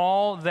comfort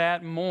all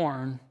that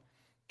mourn,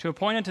 to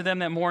appoint unto them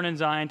that mourn in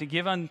Zion, to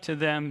give unto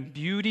them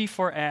beauty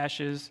for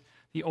ashes,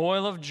 the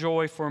oil of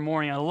joy for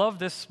mourning. I love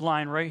this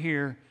line right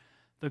here.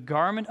 The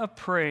garment of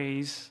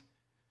praise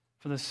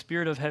for the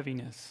spirit of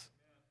heaviness.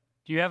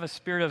 Do you have a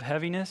spirit of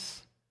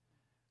heaviness?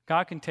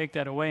 God can take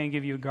that away and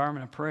give you a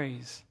garment of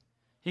praise.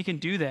 He can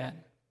do that.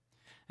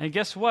 And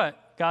guess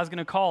what? God's going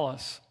to call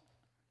us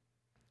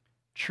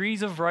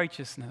trees of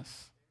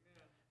righteousness.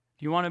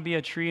 Do you want to be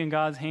a tree in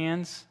God's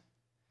hands?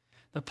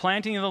 The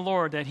planting of the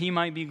Lord, that he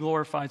might be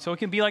glorified. So it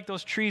can be like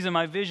those trees in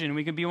my vision.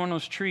 We can be one of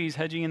those trees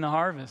hedging in the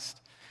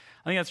harvest.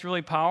 I think that's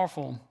really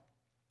powerful.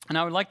 And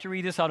I would like to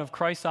read this out of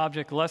Christ's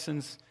Object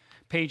Lessons,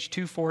 page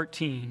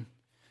 214.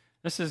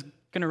 This is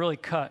going to really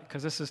cut,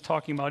 because this is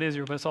talking about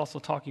Israel, but it's also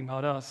talking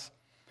about us.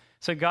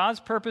 So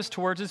God's purpose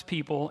towards his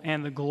people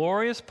and the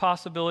glorious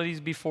possibilities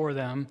before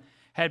them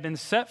had been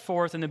set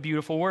forth in the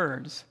beautiful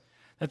words,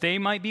 that they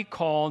might be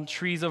called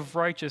trees of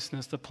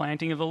righteousness, the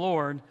planting of the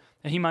Lord,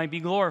 that he might be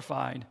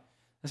glorified.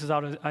 This is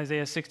out of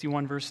Isaiah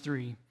 61, verse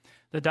 3.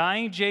 The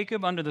dying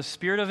Jacob, under the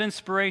spirit of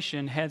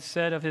inspiration, had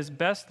said of his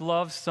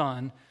best-loved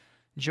son,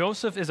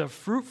 Joseph is a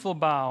fruitful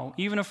bough,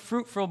 even a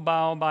fruitful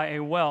bough by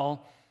a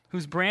well,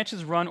 whose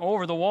branches run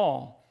over the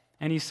wall.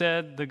 And he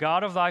said, the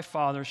God of thy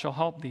father shall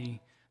help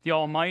thee. The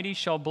Almighty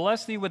shall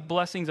bless thee with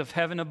blessings of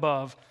heaven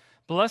above,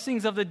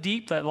 blessings of the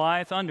deep that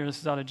lieth under. This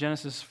is out of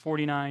Genesis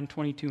 49,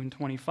 22, and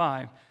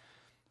 25.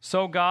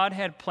 So God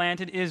had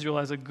planted Israel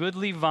as a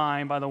goodly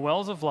vine by the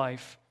wells of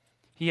life.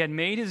 He had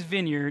made his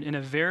vineyard in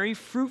a very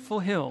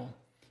fruitful hill.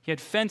 He had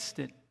fenced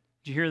it.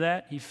 Did you hear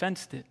that? He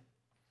fenced it.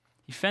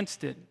 He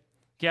fenced it,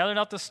 gathered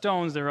out the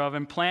stones thereof,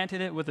 and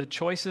planted it with the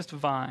choicest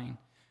vine.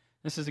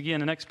 This is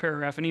again the next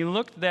paragraph. And he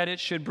looked that it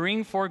should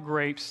bring forth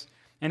grapes,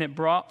 and it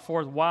brought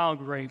forth wild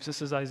grapes.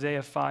 This is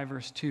Isaiah 5,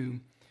 verse 2.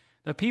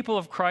 The people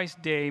of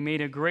Christ's day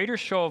made a greater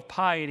show of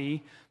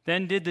piety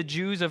than did the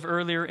Jews of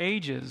earlier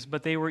ages,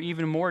 but they were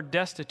even more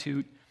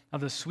destitute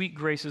of the sweet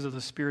graces of the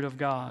Spirit of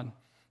God.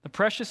 The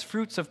precious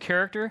fruits of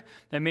character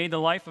that made the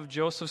life of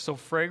Joseph so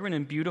fragrant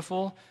and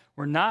beautiful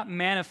were not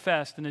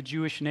manifest in the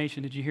Jewish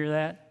nation. Did you hear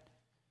that?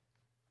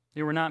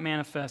 They were not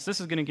manifest. This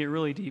is going to get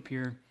really deep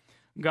here.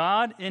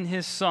 God in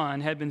his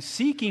Son had been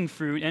seeking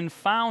fruit and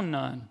found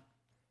none.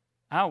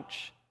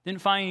 Ouch.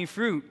 Didn't find any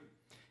fruit.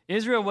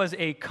 Israel was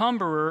a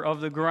cumberer of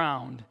the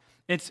ground.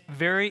 Its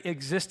very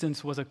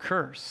existence was a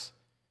curse.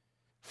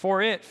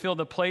 For it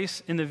filled a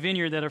place in the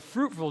vineyard that a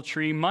fruitful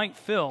tree might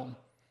fill.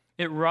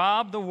 It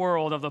robbed the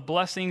world of the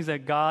blessings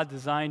that God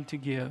designed to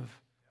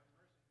give.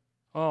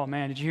 Oh,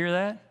 man, did you hear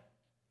that?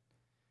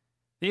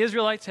 The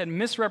Israelites had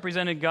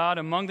misrepresented God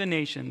among the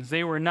nations.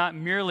 They were not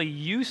merely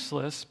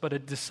useless, but a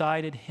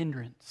decided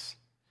hindrance.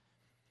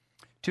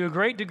 To a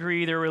great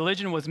degree, their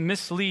religion was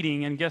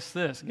misleading, and get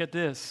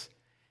this,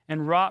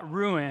 and wrought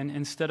ruin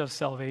instead of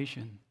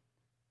salvation.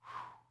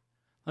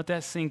 Let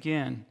that sink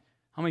in.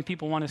 How many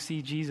people want to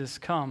see Jesus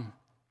come?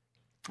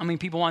 How many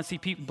people want to see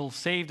people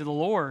saved to the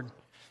Lord?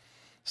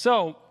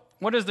 So,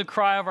 what is the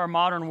cry of our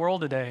modern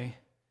world today?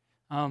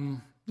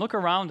 Look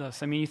around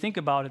us. I mean, you think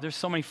about it. There's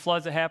so many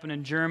floods that happen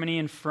in Germany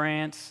and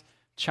France,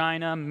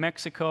 China,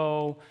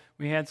 Mexico.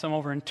 We had some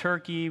over in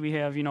Turkey. We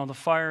have, the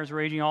fires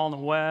raging all in the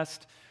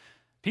West.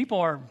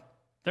 People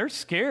they're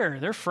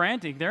scared. They're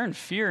frantic. They're in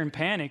fear and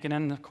panic. And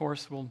then, of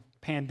course,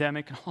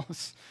 pandemic and all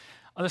this.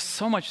 There's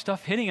so much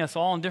stuff hitting us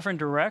all in different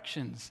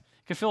directions.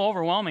 It can feel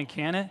overwhelming,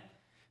 can't it?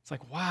 It's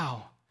like,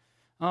 wow.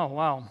 Oh,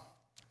 wow.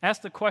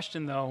 Ask the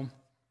question, though.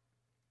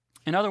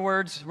 In other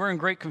words, we're in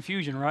great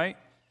confusion, right?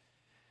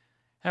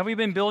 Have we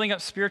been building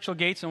up spiritual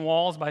gates and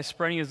walls by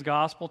spreading his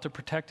gospel to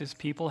protect his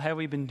people? Have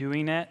we been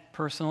doing that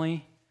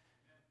personally?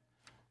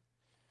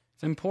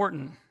 It's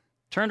important.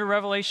 Turn to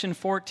Revelation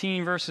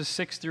 14, verses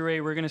 6 through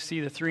 8. We're going to see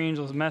the three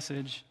angels'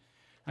 message.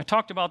 I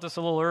talked about this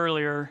a little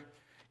earlier.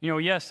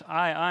 Yes,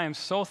 I am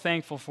so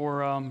thankful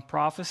for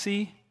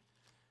prophecy.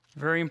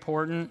 Very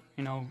important.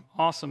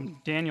 Awesome.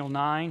 Daniel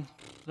 9,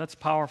 that's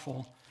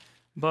powerful.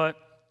 But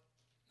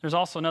there's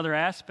also another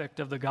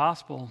aspect of the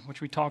gospel, which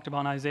we talked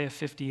about in Isaiah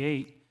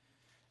 58,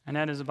 and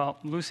that is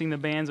about loosing the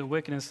bands of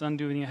wickedness,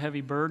 undoing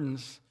heavy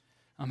burdens.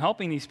 I'm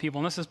helping these people,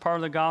 and this is part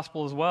of the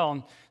gospel as well.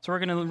 And so we're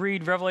going to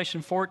read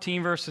Revelation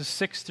 14, verses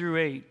 6 through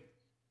 8.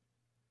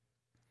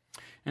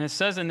 And it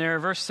says in there,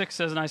 verse 6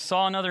 says, "And I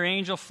saw another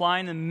angel fly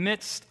in the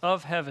midst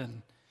of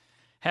heaven,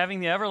 having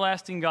the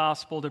everlasting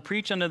gospel to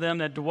preach unto them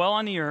that dwell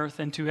on the earth,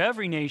 and to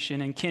every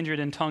nation and kindred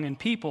and tongue and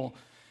people."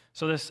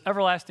 So this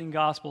everlasting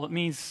gospel, it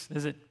means,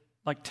 is it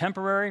like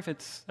temporary if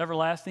it's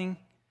everlasting?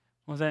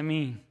 What does that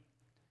mean?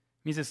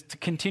 It means it's to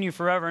continue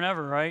forever and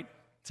ever, right?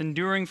 It's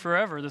enduring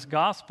forever, this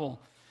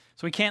gospel.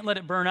 So we can't let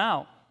it burn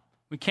out.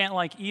 We can't,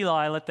 like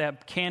Eli, let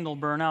that candle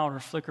burn out or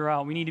flicker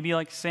out. We need to be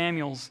like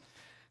Samuel's,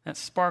 that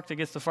spark that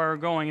gets the fire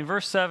going. In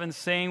verse 7,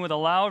 saying with a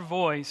loud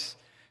voice,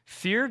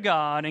 "Fear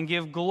God and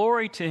give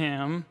glory to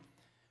him,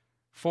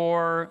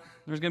 for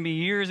there's going to be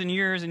years and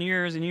years and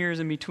years and years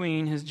in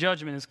between. His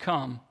judgment has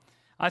come."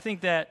 I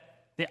think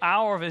that the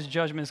hour of his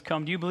judgment has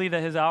come. Do you believe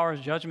that his hour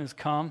of judgment has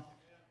come?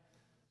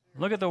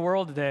 Look at the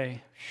world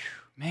today.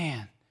 Whew,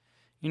 man.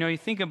 You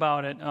think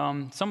about it.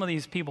 Some of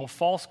these people,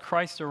 false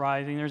Christs are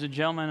rising. There's a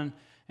gentleman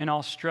in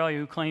Australia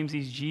who claims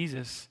he's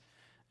Jesus,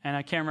 and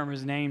I can't remember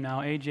his name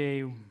now.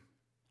 A.J.,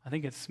 I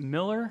think it's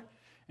Miller.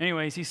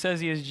 Anyways, he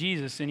says he is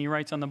Jesus, and he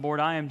writes on the board,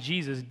 "I am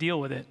Jesus, deal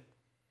with it."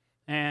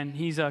 And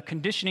he's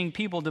conditioning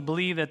people to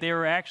believe that they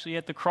were actually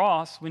at the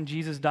cross when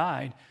Jesus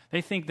died.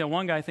 They think that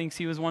one guy thinks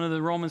he was one of the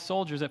Roman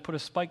soldiers that put a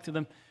spike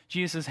to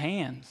Jesus'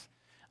 hands.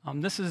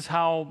 This is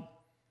how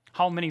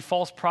many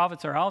false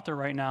prophets are out there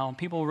right now. And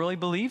people really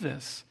believe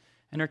this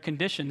and are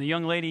conditioned. The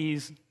young lady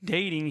he's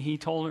dating, he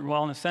told her,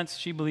 well, in a sense,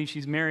 she believes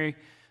she's Mary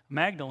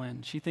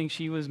Magdalene. She thinks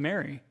she was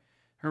Mary.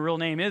 Her real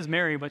name is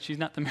Mary, but she's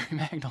not the Mary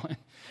Magdalene.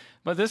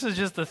 But this is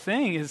just the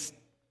thing, is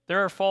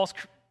there are false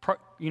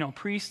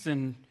priests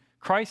and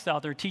Christ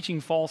out there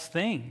teaching false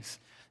things.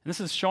 And this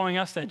is showing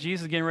us that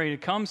Jesus is getting ready to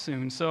come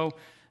soon. So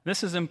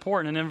this is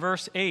important. And in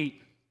verse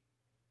 8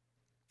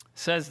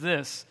 says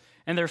this,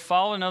 "And there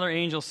followed another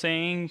angel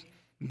saying,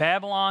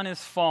 Babylon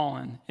is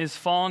fallen,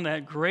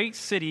 that great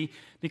city,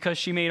 because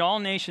she made all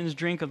nations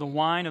drink of the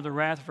wine of the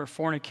wrath of her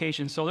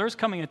fornication." So there's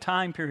coming a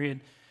time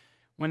period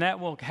when that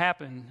will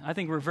happen. I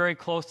think we're very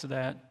close to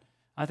that.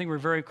 I think we're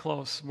very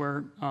close where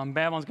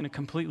Babylon's going to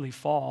completely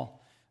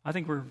fall. I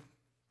think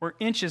we're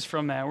inches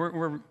from that.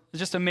 We're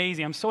just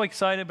amazing. I'm so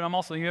excited, but I'm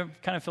also, you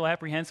kind of feel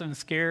apprehensive and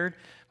scared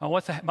about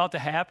what's about to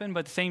happen. But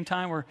at the same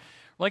time, we're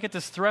like at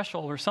this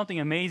threshold where something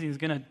amazing is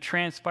going to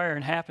transpire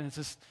and happen.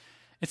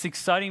 It's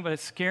exciting, but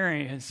it's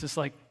scary. It's just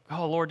like,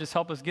 oh, Lord, just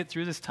help us get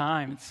through this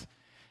time. It's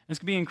going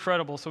to be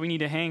incredible, so we need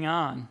to hang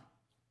on.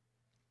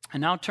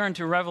 And now turn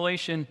to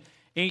Revelation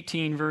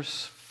 18,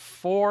 verse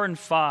 4 and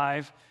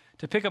 5,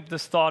 to pick up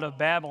this thought of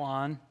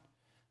Babylon.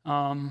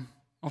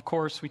 Of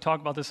course, we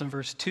talk about this in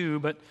verse 2,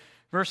 but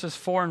verses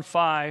 4 and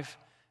 5,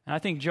 and I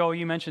think, Joe,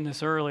 you mentioned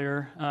this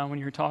earlier when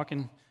you were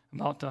talking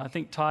about, I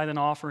think, tithe and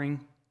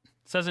offering.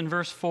 It says in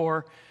verse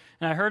 4,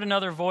 "And I heard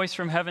another voice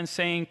from heaven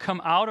saying,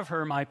 Come out of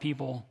her, my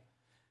people.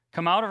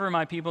 Come out of her,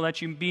 my people,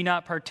 that you be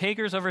not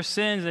partakers of her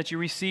sins, that you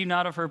receive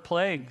not of her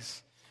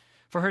plagues.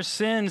 For her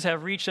sins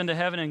have reached unto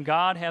heaven, and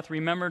God hath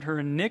remembered her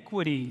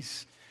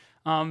iniquities."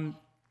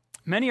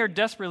 Many are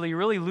desperately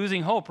really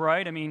losing hope,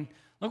 right? I mean,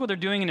 look what they're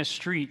doing in the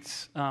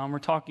streets. We're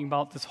talking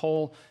about this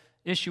whole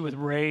issue with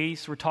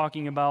race. We're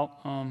talking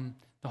about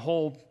the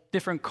whole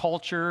different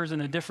cultures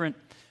and the different,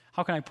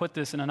 how can I put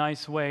this in a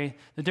nice way,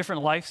 the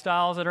different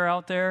lifestyles that are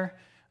out there.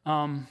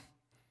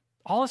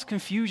 All this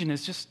confusion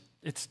is just,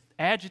 it's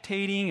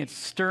agitating, it's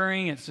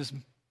stirring, it's just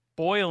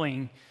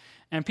boiling.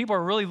 And people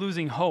are really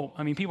losing hope.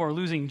 I mean, people are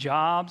losing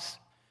jobs.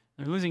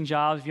 They're losing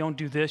jobs. If you don't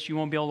do this, you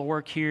won't be able to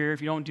work here.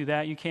 If you don't do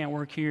that, you can't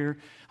work here.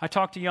 I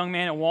talked to a young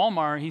man at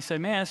Walmart. He said,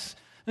 man,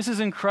 this is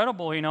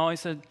incredible. He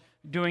said,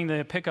 doing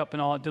the pickup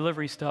and all that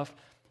delivery stuff.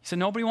 He said,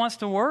 nobody wants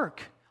to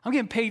work. I'm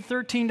getting paid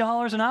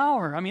 $13 an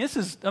hour. I mean, this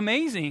is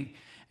amazing.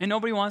 And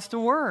nobody wants to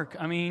work.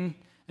 I mean,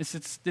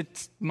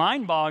 it's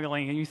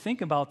mind-boggling. And you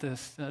think about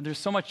this. There's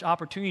so much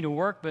opportunity to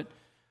work, but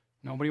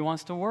nobody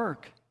wants to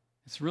work.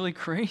 It's really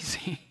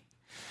crazy.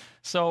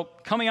 So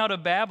coming out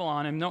of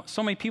Babylon, and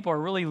so many people are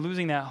really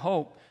losing that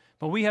hope,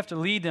 but we have to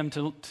lead them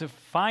to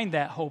find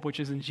that hope, which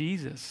is in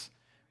Jesus.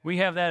 We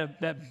have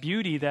that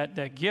beauty,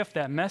 that gift,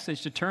 that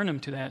message to turn them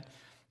to that.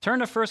 Turn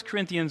to 1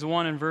 Corinthians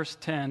 1 and verse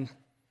 10.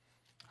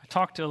 I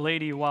talked to a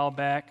lady a while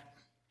back,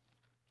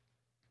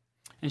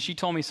 and she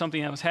told me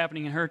something that was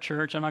happening in her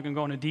church. I'm not going to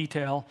go into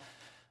detail,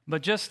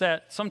 but just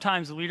that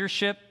sometimes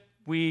leadership,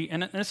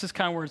 and this is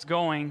kind of where it's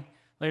going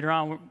later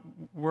on,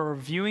 we're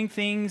viewing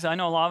things. I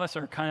know a lot of us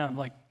are kind of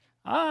like,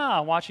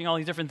 watching all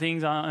these different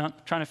things,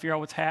 trying to figure out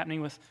what's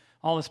happening with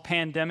all this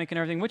pandemic and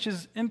everything, which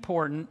is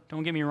important,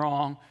 don't get me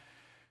wrong.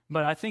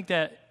 But I think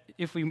that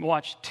if we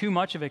watch too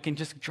much of it, can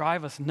just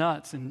drive us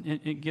nuts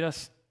and get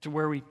us to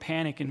where we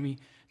panic and we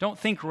don't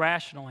think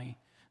rationally.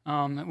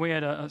 We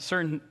had a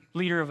certain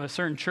leader of a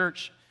certain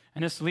church,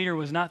 and this leader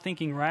was not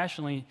thinking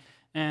rationally,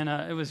 and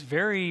it was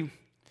very,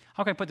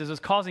 how can I put this? It was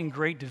causing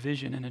great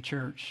division in the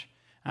church.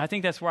 And I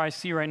think that's where I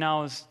see right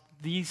now is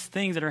these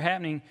things that are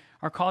happening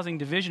are causing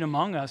division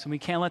among us, and we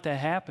can't let that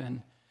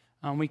happen.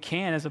 We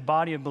can, as a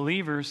body of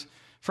believers.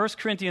 1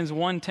 Corinthians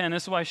 1:10,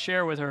 this is what I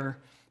share with her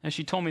as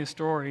she told me the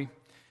story. It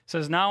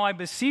says, "Now I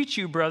beseech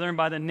you, brethren,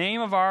 by the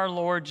name of our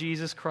Lord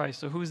Jesus Christ."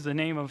 So who is that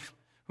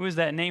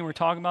name we're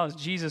talking about?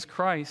 It's Jesus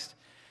Christ.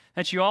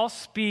 "That you all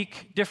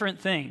speak different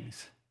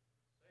things."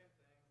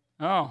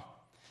 Oh,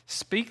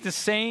 speak the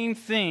same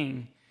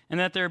thing, and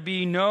that there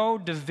be no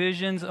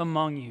divisions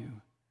among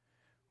you.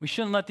 We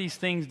shouldn't let these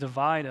things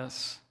divide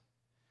us,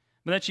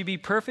 but that you be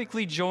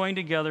perfectly joined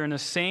together in the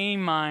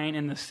same mind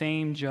and the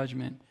same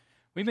judgment.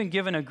 We've been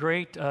given a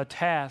great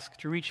task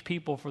to reach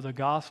people for the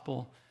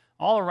gospel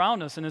all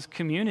around us in this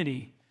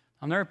community.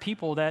 There are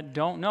people that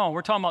don't know.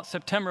 We're talking about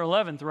September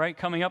 11th, right?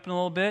 Coming up in a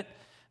little bit,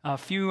 a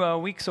few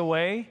weeks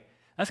away.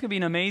 That's going to be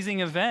an amazing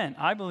event.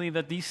 I believe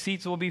that these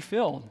seats will be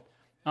filled.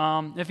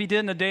 If he did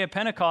in the day of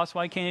Pentecost,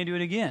 why can't he do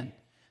it again?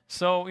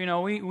 So,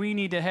 we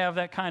need to have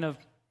that kind of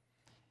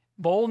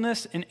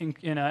boldness and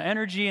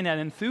energy and that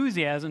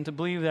enthusiasm to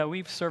believe that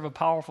we serve a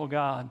powerful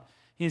God.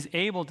 He is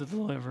able to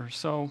deliver.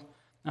 So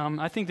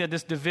I think that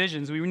this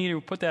divisions, we need to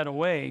put that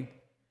away.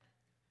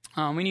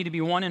 We need to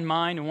be one in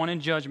mind and one in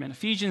judgment.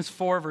 Ephesians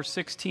 4, verse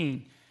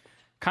 16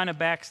 kind of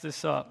backs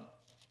this up.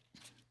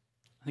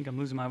 I think I'm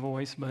losing my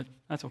voice, but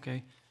that's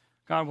okay.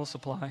 God will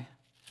supply.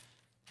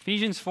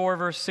 Ephesians 4,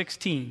 verse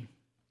 16.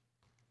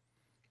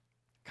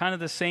 Kind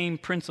of the same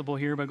principle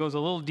here, but goes a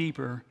little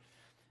deeper.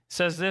 It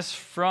says this,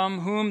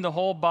 "From whom the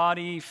whole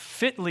body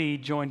fitly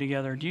joined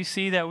together." Do you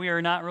see that we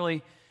are not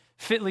really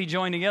fitly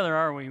joined together,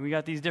 are we? We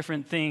got these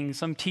different things.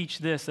 Some teach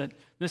this, that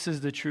this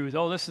is the truth.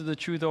 Oh, this is the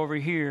truth over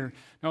here.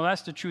 No,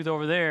 that's the truth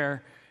over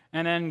there.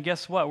 And then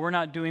guess what? We're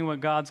not doing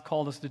what God's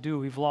called us to do.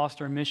 We've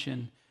lost our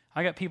mission.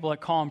 I got people that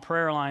call on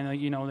prayer line,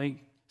 they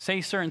say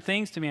certain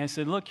things to me. I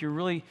said, look, you're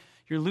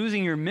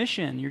losing your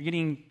mission. You're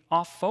getting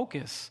off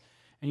focus.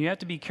 And you have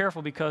to be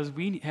careful because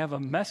we have a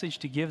message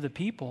to give the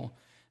people.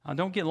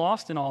 Don't get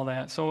lost in all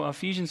that. So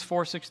Ephesians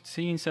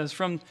 4:16 says,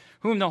 "From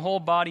whom the whole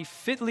body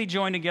fitly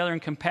joined together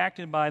and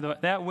compacted by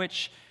that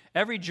which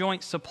every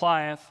joint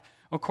supplieth,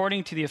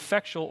 according to the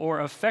effectual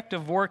or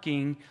effective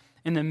working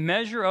in the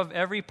measure of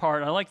every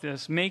part," I like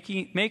this,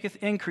 "maketh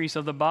increase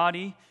of the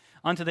body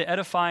unto the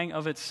edifying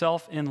of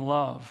itself in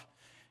love."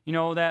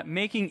 That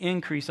making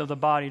increase of the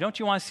body. Don't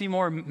you want to see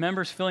more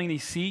members filling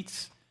these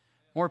seats?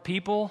 More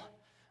people?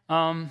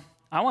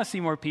 I want to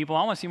see more people.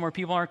 I want to see more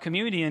people in our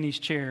community in these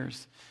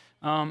chairs.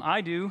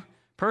 I do.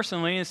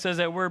 Personally, it says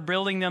that we're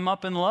building them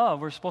up in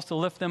love. We're supposed to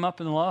lift them up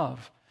in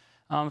love.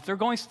 If they're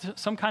going through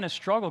some kind of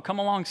struggle, come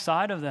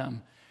alongside of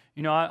them.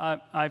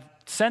 I've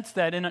sensed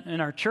that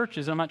in our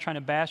churches. I'm not trying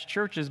to bash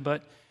churches,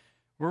 but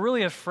we're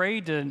really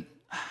afraid to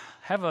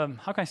have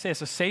a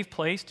safe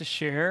place to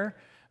share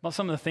about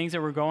some of the things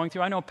that we're going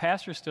through. I know a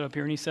pastor stood up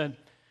here and he said,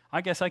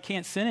 "I guess I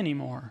can't sin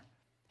anymore."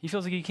 He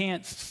feels like he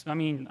can't,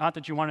 not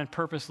that you want to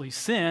purposely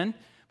sin,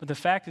 but the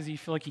fact is, you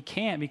feel like he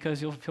can't because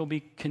he'll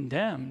be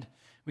condemned.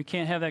 We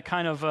can't have that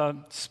kind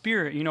of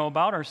spirit,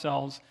 about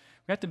ourselves.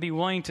 We have to be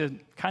willing to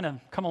kind of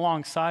come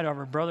alongside of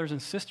our brothers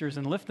and sisters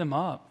and lift them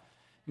up,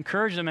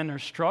 encourage them in their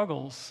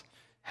struggles,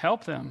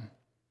 help them.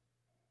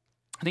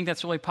 I think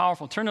that's really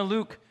powerful. Turn to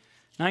Luke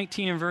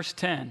 19 and verse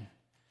 10.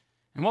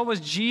 And what was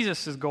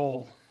Jesus'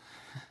 goal?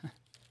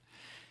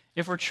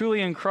 If we're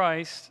truly in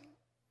Christ,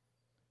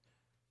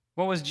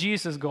 what was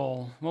Jesus'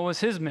 goal? What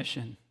was his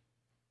mission?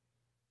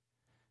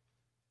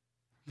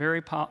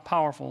 Very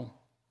powerful.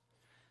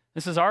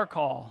 This is our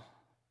call.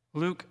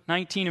 Luke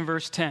 19 and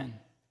verse 10.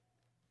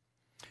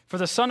 "For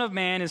the Son of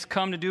Man is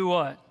come to do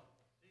what?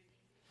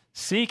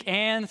 Seek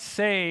and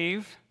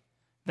save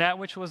that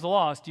which was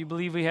lost." Do you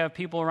believe we have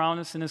people around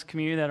us in this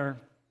community that are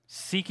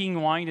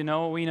seeking, wanting to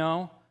know what we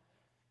know?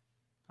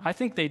 I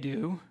think they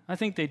do.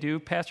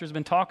 Pastor's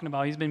been talking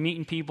about it. He's been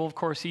meeting people. Of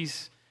course,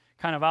 he's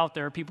kind of out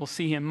there. People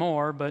see him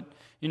more. But,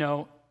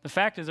 the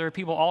fact is there are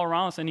people all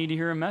around us that need to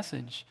hear a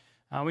message.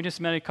 We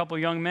just met a couple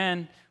of young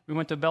men. We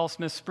went to Bell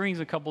Smith Springs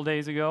a couple of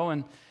days ago,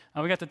 and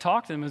we got to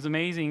talk to them. It was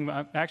amazing.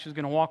 I actually was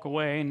going to walk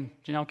away, and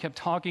Janelle kept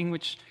talking,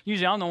 which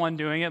usually I'm the one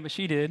doing it, but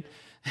she did.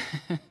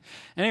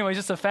 Anyway,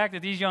 just the fact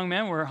that these young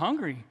men were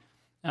hungry.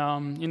 It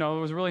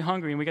was really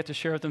hungry, and we got to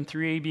share with them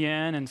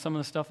 3ABN and some of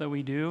the stuff that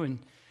we do, and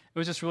it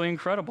was just really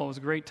incredible. It was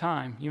a great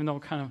time, even though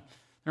kind of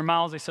their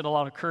mouths, they said a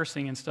lot of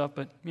cursing and stuff,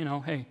 but,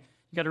 hey,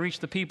 you got to reach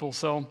the people.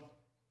 So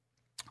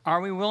are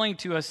we willing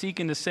to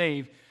seek and to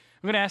save?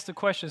 I'm going to ask the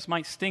question, this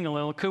might sting a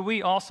little. Could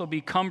we also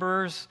be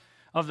cumberers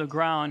of the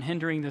ground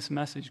hindering this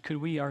message? Could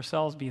we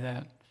ourselves be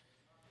that?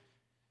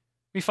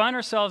 We find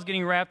ourselves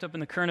getting wrapped up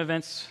in the current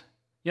events.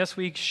 Yes,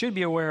 we should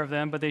be aware of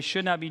them, but they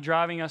should not be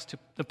driving us to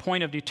the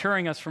point of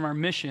deterring us from our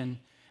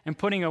mission and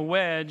putting a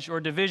wedge or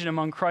division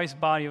among Christ's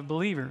body of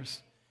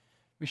believers.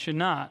 We should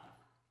not.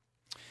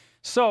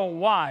 So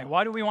why?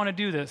 Why do we want to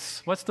do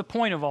this? What's the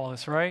point of all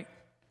this, right?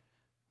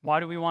 Why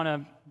do we want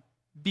to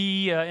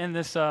be in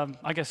this,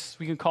 I guess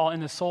we can call it in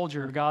the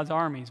soldier of God's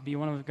armies, be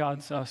one of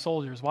God's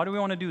soldiers? Why do we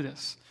want to do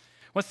this?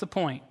 What's the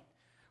point?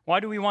 Why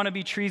do we want to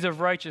be trees of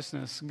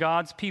righteousness,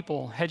 God's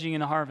people hedging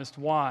in the harvest?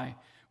 Why?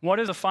 What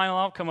is the final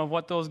outcome of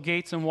what those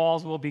gates and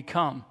walls will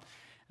become?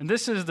 And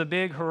this is the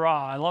big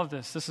hurrah. I love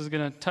this. This is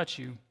going to touch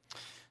you.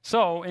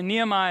 So in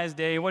Nehemiah's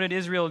day, what did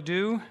Israel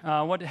do?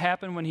 What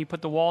happened when he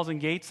put the walls and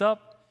gates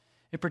up?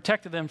 It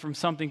protected them from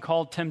something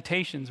called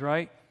temptations,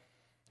 right?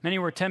 Many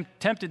were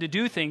tempted to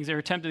do things. They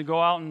were tempted to go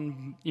out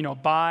and,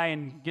 buy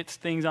and get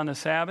things on the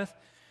Sabbath.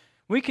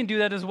 We can do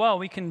that as well.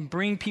 We can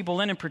bring people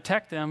in and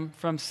protect them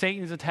from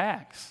Satan's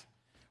attacks.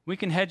 We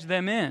can hedge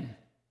them in.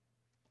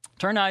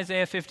 Turn to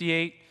Isaiah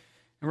 58,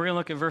 and we're going to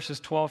look at verses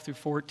 12 through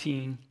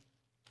 14.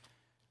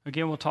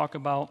 Again, we'll talk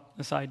about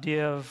this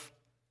idea of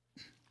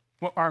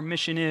what our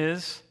mission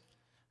is.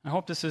 I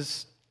hope this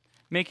is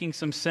making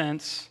some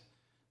sense,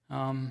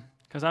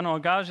 because I know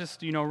God's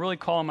just, really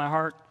calling my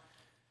heart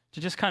to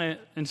just kind of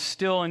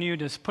instill in you,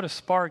 to put a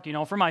spark,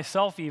 for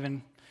myself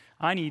even.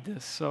 I need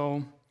this.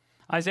 So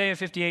Isaiah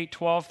 58,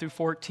 12 through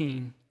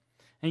 14.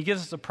 And he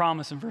gives us a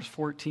promise in verse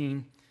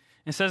 14.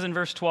 It says in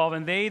verse 12,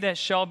 "And they that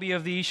shall be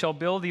of thee shall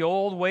build the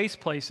old waste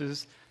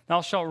places.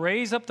 Thou shalt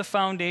raise up the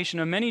foundation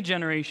of many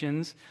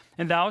generations,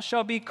 and thou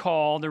shalt be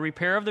called the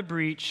repair of the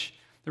breach,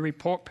 the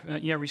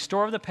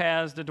restore of the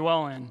paths to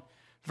dwell in."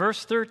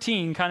 Verse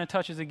 13 kind of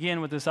touches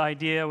again with this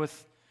idea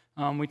with,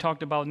 we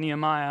talked about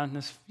Nehemiah and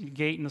this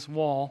gate and this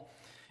wall.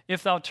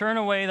 "If thou turn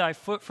away thy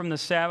foot from the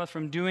Sabbath,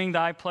 from doing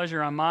thy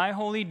pleasure on my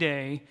holy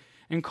day,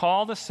 and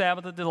call the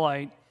Sabbath a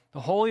delight,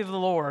 the holy of the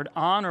Lord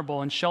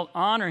honorable, and shalt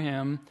honor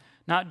him,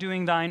 not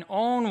doing thine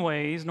own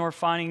ways, nor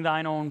finding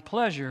thine own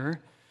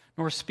pleasure,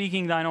 nor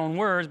speaking thine own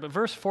words," but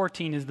verse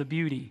 14 is the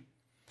beauty.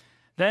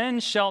 "Then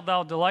shalt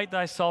thou delight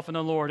thyself in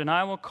the Lord, and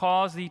I will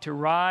cause thee to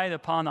ride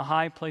upon the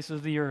high places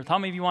of the earth." How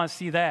many of you want to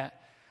see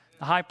that?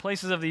 The high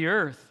places of the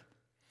earth.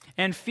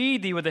 "And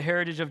feed thee with the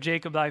heritage of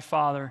Jacob thy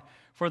father,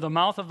 for the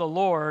mouth of the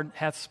Lord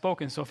hath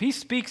spoken." So if he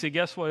speaks it,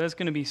 guess what? It's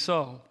going to be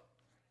so.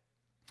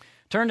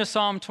 Turn to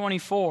Psalm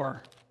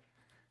 24.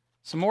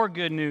 Some more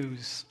good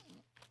news.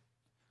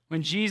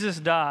 When Jesus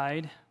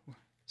died,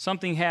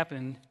 something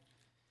happened.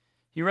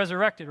 He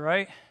resurrected,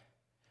 right?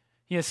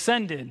 He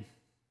ascended.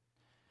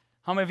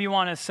 How many of you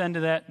want to ascend to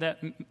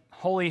that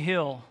holy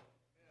hill?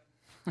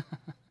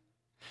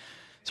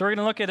 So we're going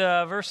to look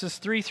at verses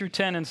 3 through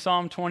 10 in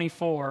Psalm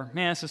 24.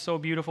 Man, this is so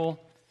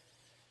beautiful.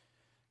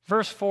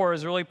 Verse 4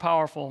 is really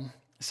powerful.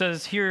 It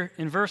says here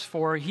in verse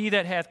 4, "He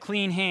that hath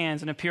clean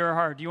hands and a pure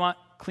heart." Do you want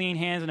clean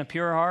hands and a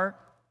pure heart?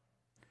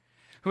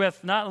 "Who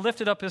hath not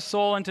lifted up his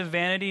soul unto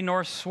vanity,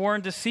 nor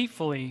sworn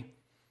deceitfully,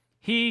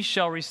 he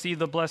shall receive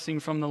the blessing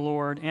from the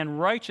Lord, and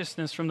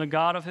righteousness from the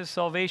God of his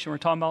salvation." We're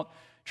talking about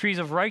trees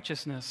of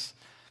righteousness.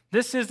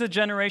 "This is the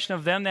generation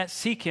of them that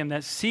seek him,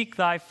 that seek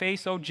thy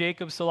face, O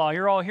Jacob, Selah."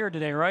 You're all here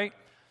today, right?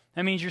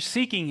 That means you're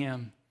seeking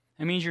him.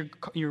 That means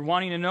you're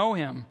wanting to know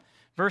him.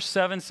 Verse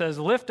 7 says,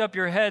 "Lift up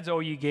your heads, O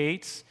ye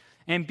gates,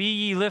 and be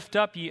ye lift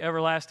up, ye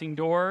everlasting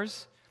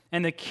doors,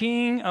 and the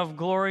King of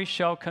glory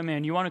shall come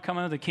in." You want to come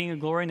into the King of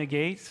glory in the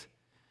gates?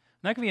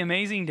 That could be an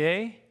amazing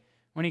day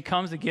when he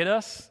comes to get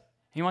us.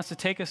 He wants to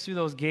take us through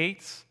those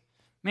gates.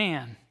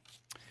 Man,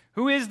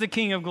 who is the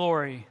King of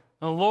glory?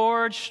 The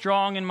Lord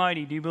strong and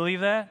mighty. Do you believe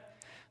that?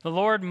 The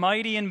Lord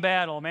mighty in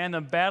battle. Man, the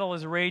battle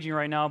is raging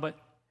right now, but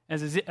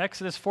as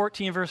Exodus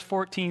 14 verse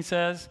 14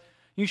 says,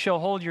 "You shall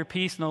hold your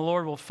peace and the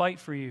Lord will fight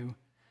for you."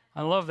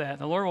 I love that.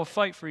 The Lord will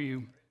fight for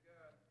you.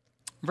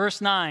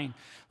 Verse 9,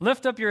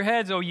 "Lift up your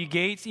heads, O ye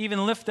gates,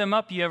 even lift them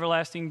up, ye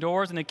everlasting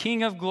doors, and the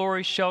King of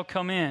glory shall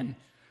come in."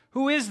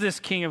 Who is this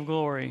King of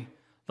glory?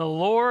 The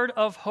Lord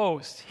of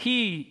hosts.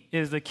 He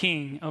is the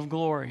King of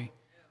glory.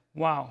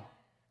 Wow.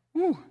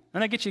 Woo.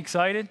 Doesn't that get you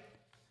excited?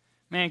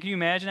 Man, can you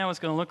imagine what it's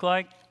going to look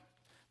like?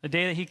 The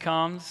day that he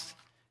comes,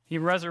 he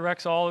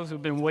resurrects all those who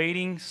have been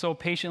waiting so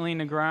patiently in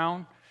the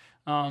ground.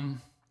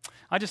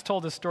 I just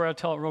told this story. I'll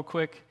tell it real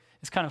quick.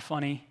 It's kind of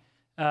funny.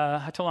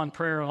 I told on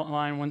prayer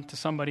line one to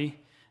somebody.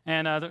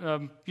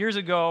 And years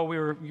ago, we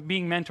were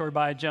being mentored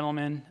by a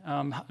gentleman,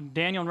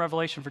 Daniel in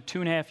Revelation, for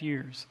 2.5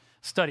 years.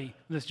 Study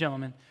this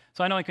gentleman.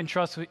 So I know I can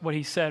trust what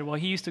he said. Well,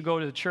 he used to go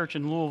to the church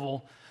in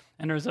Louisville,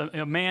 and there's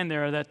a man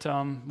there that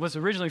was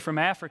originally from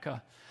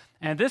Africa.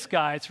 And this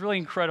guy, it's really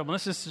incredible.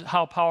 This is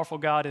how powerful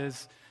God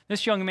is.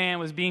 This young man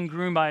was being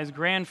groomed by his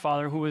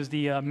grandfather, who was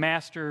the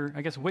master,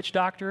 I guess, witch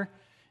doctor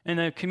in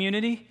the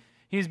community.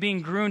 He was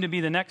being groomed to be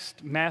the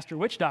next master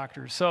witch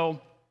doctor. So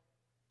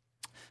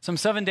some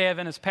Seventh-day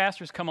Adventist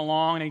pastors come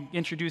along and they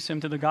introduce him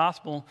to the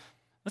gospel.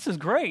 This is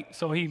great.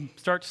 So he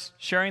starts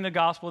sharing the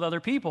gospel with other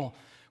people.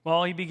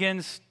 Well, he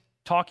begins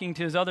talking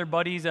to his other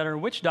buddies that are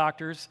witch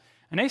doctors,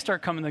 and they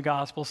start coming to the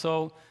gospel.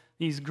 So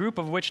these group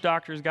of witch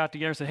doctors got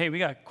together and said, "Hey, we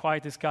got to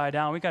quiet this guy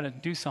down. We got to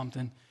do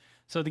something."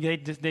 So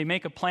they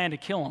make a plan to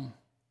kill him.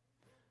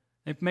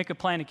 They make a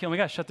plan to kill him. We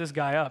got to shut this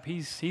guy up.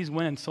 He's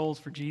winning souls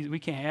for Jesus. We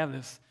can't have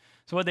this.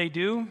 So what they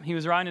do, he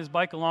was riding his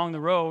bike along the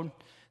road.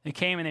 They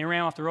came and they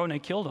ran off the road and they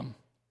killed him.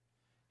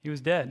 He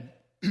was dead.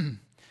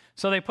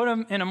 So they put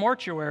him in a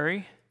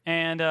mortuary,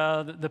 and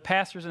the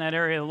pastors in that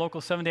area, the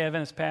local Seventh-day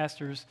Adventist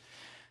pastors,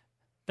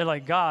 they're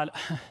like, God,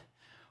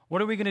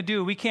 what are we going to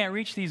do? We can't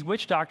reach these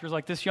witch doctors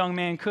like this young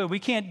man could. We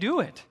can't do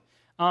it.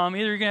 Either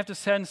you're going to have to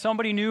send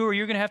somebody new or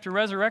you're going to have to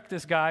resurrect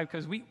this guy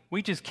because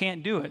we just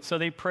can't do it. So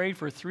they prayed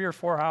for 3 or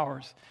 4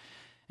 hours.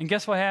 And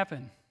guess what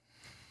happened?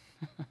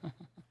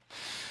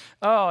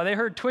 Oh, they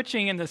heard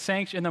twitching in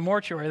the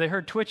mortuary. They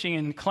heard twitching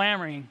and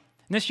clamoring.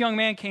 And this young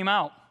man came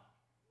out.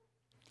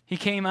 He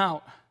came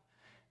out.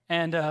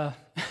 And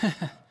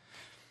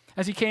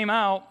as he came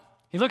out,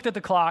 he looked at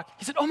the clock.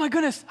 He said, oh my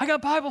goodness, I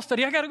got Bible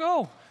study. I got to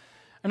go.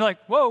 And they're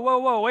like,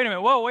 whoa, wait a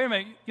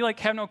minute. You like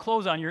have no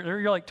clothes on.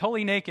 You're like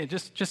totally naked.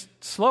 Just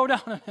slow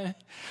down a minute.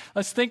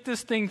 Let's think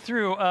this thing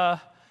through.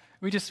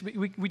 We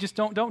just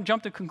don't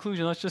jump to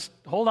conclusion. Let's just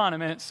hold on a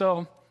minute.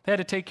 So they had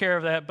to take care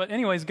of that. But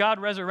anyways, God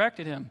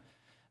resurrected him.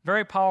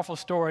 Very powerful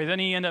story. Then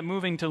he ended up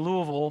moving to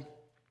Louisville.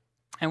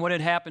 And what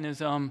had happened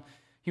is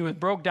he was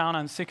broke down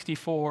on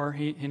 64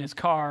 in his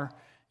car,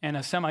 and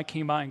a semi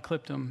came by and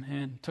clipped him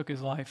and took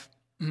his life.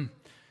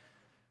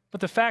 But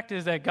the fact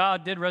is that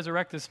God did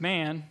resurrect this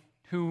man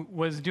who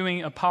was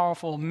doing a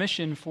powerful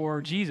mission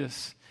for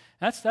Jesus.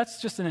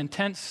 That's just an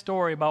intense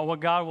story about what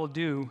God will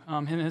do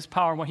in his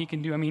power and what he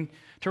can do. I mean,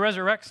 to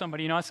resurrect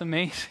somebody, that's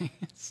amazing.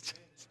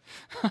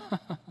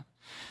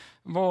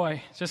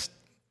 Boy, just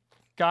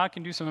God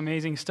can do some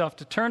amazing stuff.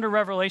 To turn to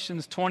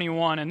Revelations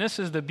 21, and this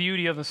is the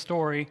beauty of the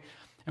story.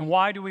 And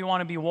why do we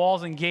want to be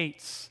walls and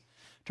gates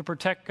to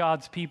protect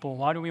God's people?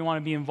 Why do we want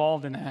to be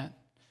involved in that?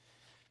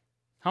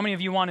 How many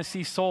of you want to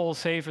see souls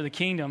saved for the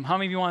kingdom? How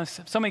many of you want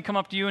to somebody come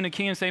up to you in the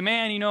kingdom and say,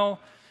 man, it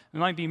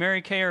might be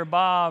Mary Kay or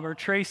Bob or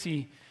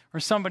Tracy or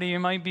somebody, it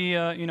might be,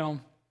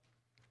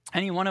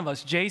 any one of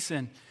us,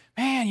 Jason.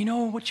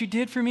 Man, what you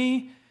did for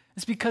me?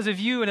 It's because of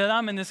you that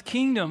I'm in this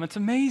kingdom. It's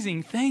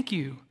amazing. Thank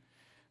you.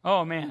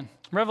 Oh, man.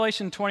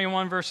 Revelation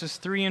 21, verses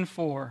 3 and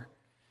 4.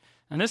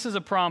 And this is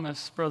a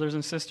promise, brothers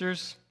and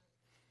sisters.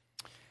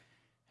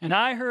 And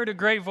I heard a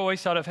great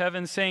voice out of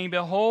heaven saying,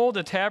 behold,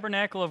 the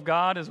tabernacle of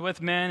God is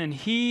with men, and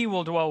he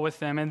will dwell with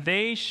them, and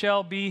they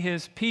shall be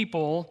his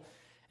people,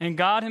 and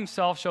God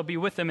himself shall be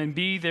with them and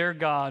be their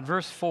God.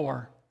 Verse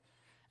 4.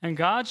 And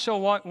God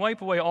shall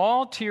wipe away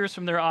all tears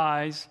from their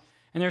eyes,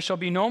 and there shall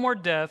be no more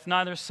death,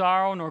 neither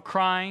sorrow nor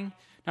crying,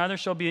 neither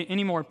shall be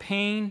any more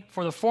pain,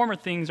 for the former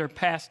things are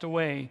passed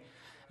away.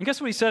 And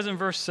guess what he says in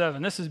verse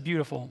 7? This is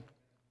beautiful.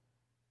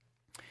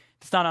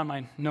 It's not on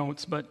my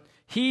notes, but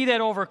he that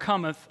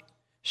overcometh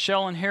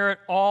shall inherit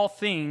all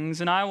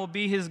things, and I will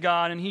be his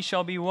God, and he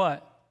shall be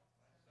what?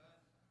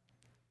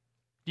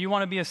 Do you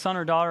want to be a son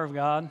or daughter of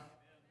God?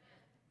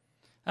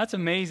 That's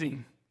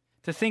amazing.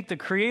 To think the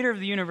creator of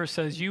the universe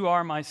says, you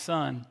are my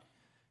son,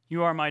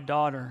 you are my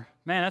daughter.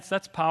 Man,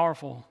 that's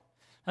powerful.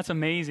 That's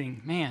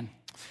amazing. Man.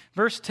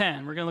 Verse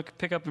 10, we're going to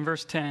pick up in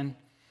verse 10.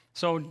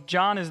 So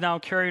John is now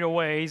carried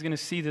away. He's going to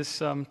see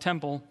this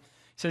temple.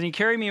 He says, he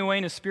carried me away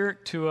in a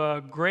spirit to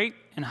a great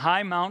and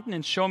high mountain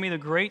and showed me the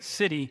great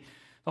city,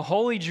 the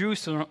holy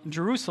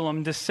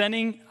Jerusalem,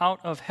 descending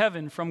out of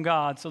heaven from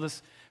God. So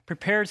this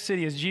prepared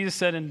city, as Jesus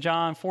said in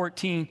John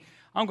 14,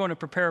 I'm going to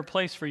prepare a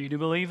place for you. Do you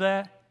believe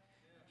that?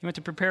 He went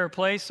to prepare a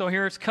place. So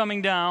here it's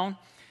coming down.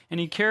 And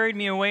he carried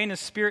me away in a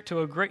spirit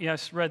to a great,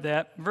 yes, read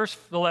that. Verse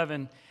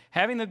 11,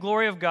 having the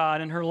glory of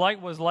God, and her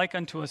light was like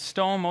unto a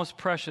stone most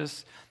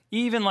precious,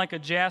 even like a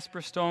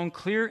jasper stone,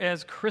 clear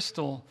as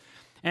crystal,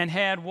 and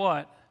had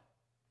what?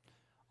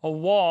 A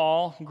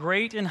wall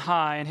great and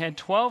high, and had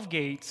 12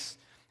 gates,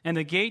 and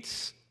the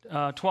gates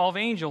 12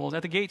 angels,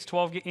 at the gates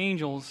 12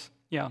 angels,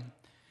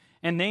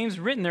 and names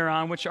written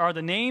thereon, which are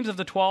the names of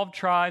the 12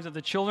 tribes of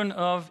the children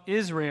of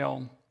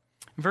Israel.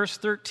 Verse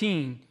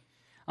 13,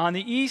 on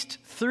the east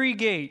 3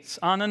 gates,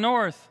 on the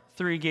north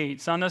 3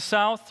 gates, on the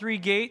south 3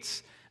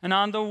 gates, and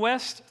on the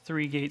west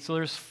 3 gates. So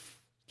there's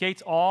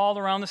gates all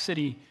around the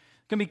city.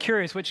 I'm going to be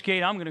curious which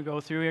gate I'm going to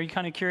go through. Are you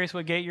kind of curious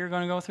what gate you're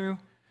going to go through?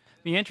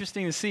 Be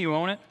interesting to see,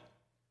 won't it?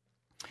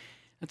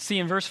 Let's see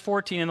in verse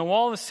 14, and the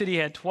wall of the city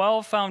had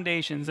 12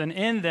 foundations, and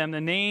in them the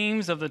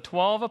names of the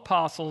 12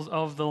 apostles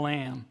of the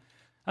Lamb.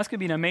 That's going to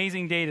be an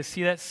amazing day to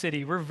see that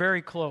city. We're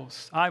very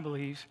close, I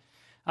believe.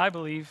 And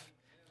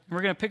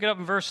we're going to pick it up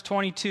in verse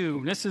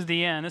 22. This is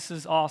the end. This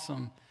is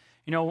awesome.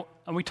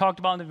 We talked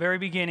about in the very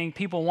beginning,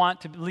 people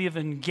want to live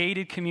in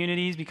gated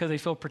communities because they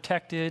feel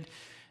protected.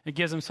 It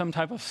gives them some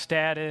type of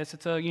status.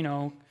 It's a,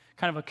 kind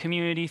of a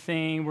community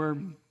thing. We're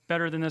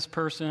better than this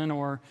person,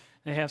 or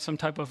they have some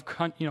type of,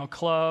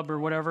 club or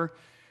whatever.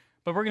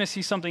 But we're going to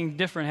see something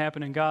different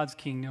happen in God's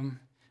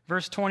kingdom.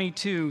 Verse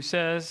 22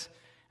 says,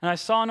 and I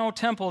saw no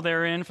temple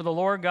therein, for the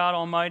Lord God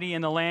Almighty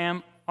and the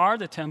Lamb are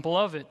the temple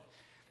of it.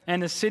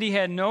 And the city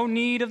had no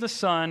need of the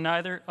sun,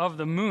 neither of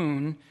the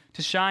moon,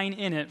 to shine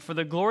in it, for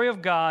the glory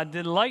of God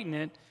did lighten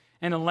it,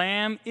 and the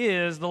Lamb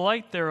is the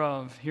light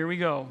thereof. Here we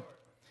go.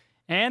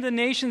 And the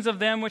nations of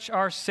them which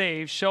are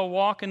saved shall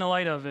walk in the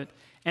light of it,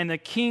 and the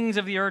kings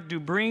of the earth do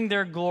bring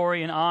their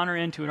glory and honor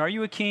into it. Are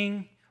you a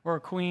king or a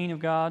queen of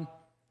God?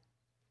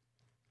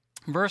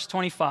 Verse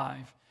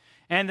 25,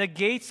 and the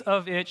gates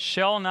of it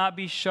shall not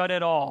be shut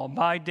at all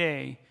by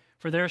day,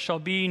 for there shall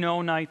be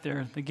no night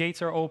there. The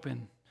gates are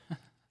open.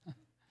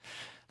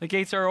 The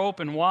gates are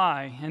open.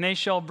 Why? And they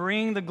shall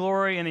bring the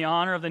glory and the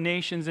honor of the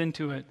nations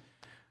into it.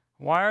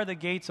 Why are the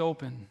gates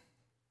open?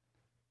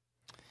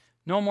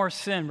 No more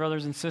sin,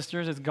 brothers and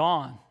sisters. It's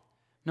gone.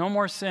 No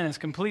more sin. It's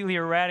completely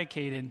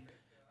eradicated.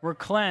 We're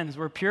cleansed.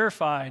 We're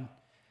purified.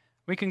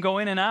 We can go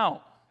in and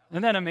out.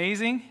 Isn't that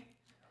amazing?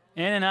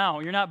 In and out.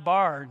 You're not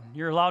barred.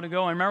 You're allowed to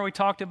go. And remember we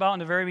talked about in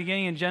the very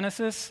beginning in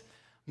Genesis?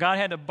 God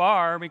had to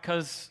bar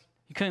because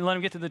he couldn't let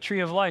him get to the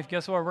tree of life.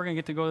 Guess what? We're going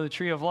to get to go to the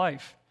tree of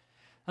life.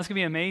 That's going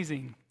to be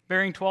amazing.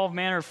 Bearing 12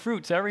 manner of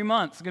fruits every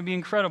month. It's going to be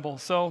incredible.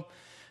 So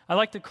I'd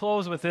like to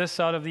close with this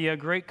out of the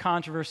Great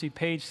Controversy,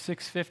 page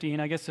 650.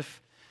 And I guess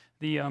if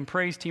the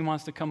praise team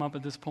wants to come up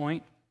at this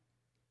point.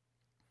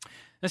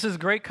 This is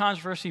Great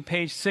Controversy,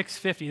 page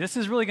 650. This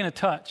is really going to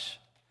touch.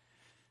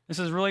 This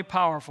is really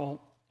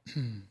powerful.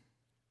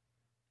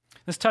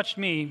 This touched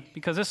me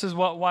because this is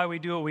why we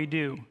do what we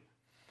do. It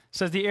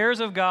says, the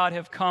heirs of God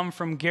have come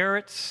from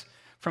garrets,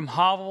 from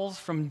hovels,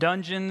 from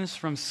dungeons,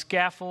 from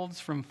scaffolds,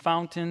 from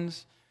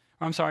mountains,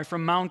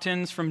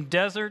 from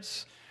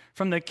deserts,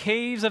 from the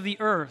caves of the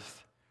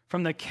earth,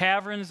 from the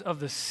caverns of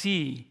the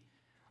sea.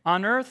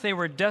 On earth they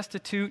were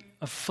destitute,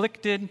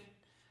 afflicted,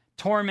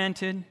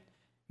 tormented.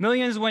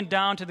 Millions went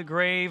down to the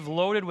grave,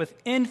 loaded with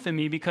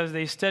infamy because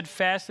they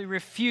steadfastly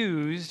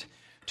refused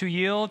to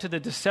yield to the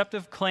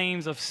deceptive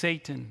claims of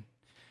Satan.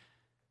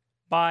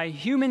 By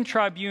human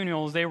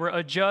tribunals, they were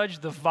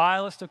adjudged the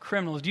vilest of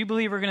criminals. Do you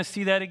believe we're going to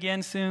see that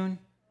again soon?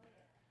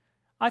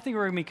 I think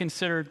we're going to be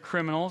considered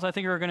criminals. I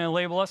think we're going to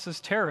label us as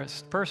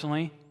terrorists,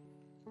 personally.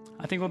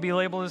 I think we'll be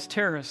labeled as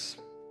terrorists.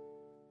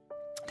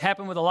 It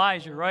happened with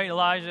Elijah, right?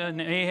 Elijah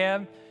and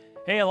Ahab.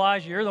 Hey,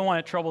 Elijah, you're the one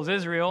that troubles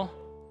Israel.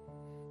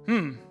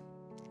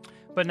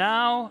 But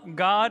now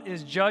God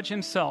is judge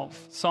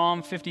himself.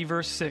 Psalm 50,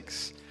 verse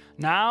 6.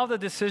 Now the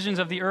decisions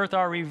of the earth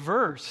are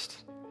reversed.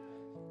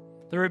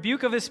 The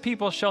rebuke of his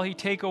people shall he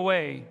take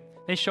away.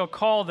 They shall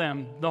call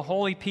them the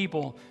holy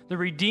people, the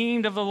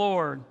redeemed of the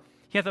Lord.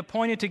 He hath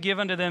appointed to give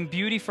unto them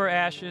beauty for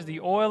ashes, the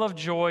oil of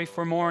joy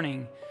for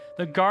mourning,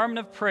 the garment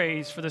of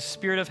praise for the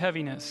spirit of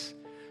heaviness.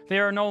 They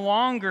are no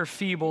longer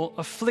feeble,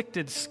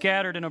 afflicted,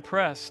 scattered, and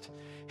oppressed.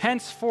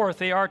 Henceforth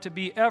they are to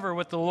be ever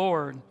with the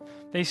Lord.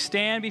 They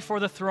stand before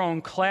the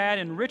throne, clad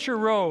in richer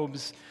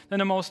robes than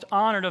the most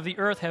honored of the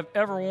earth have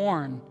ever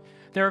worn.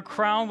 They are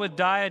crowned with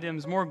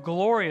diadems more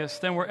glorious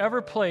than were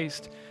ever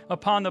placed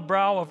upon the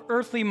brow of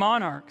earthly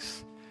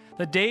monarchs.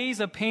 The days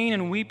of pain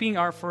and weeping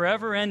are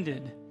forever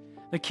ended.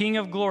 The King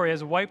of glory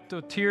has wiped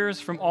the tears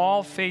from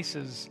all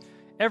faces.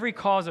 Every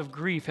cause of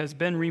grief has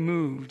been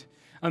removed.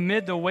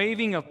 Amid the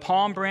waving of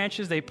palm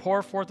branches, they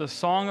pour forth a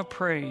song of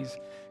praise,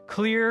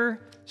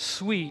 clear,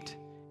 sweet,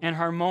 and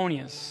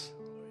harmonious.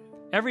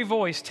 Every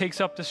voice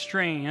takes up the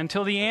strain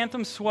until the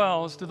anthem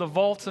swells through the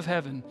vaults of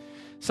heaven.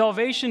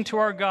 Salvation to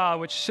our God,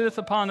 which sitteth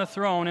upon the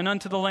throne, and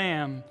unto the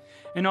Lamb.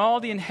 And all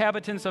the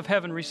inhabitants of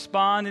heaven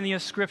respond in the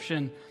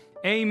ascription,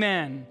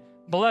 Amen.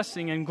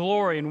 Blessing and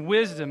glory and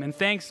wisdom and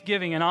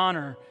thanksgiving and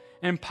honor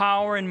and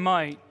power and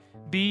might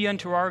be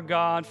unto our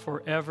God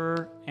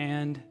forever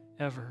and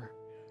ever.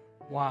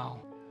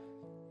 Wow.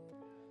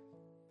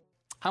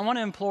 I want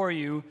to implore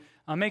you,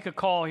 make a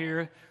call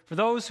here, for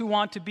those who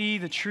want to be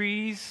the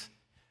trees,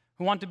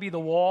 who want to be the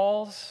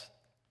walls,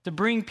 to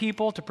bring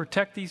people, to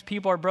protect these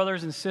people, our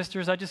brothers and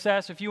sisters. I just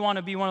ask if you want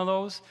to be one of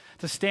those,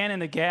 to stand in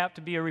the gap,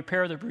 to be a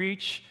repair of the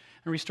breach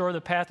and restore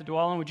the path to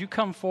dwell in. Would you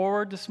come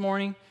forward this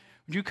morning?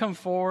 Would you come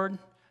forward?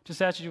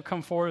 Just ask you to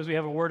come forward as we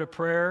have a word of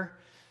prayer.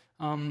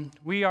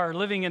 We are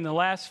living in the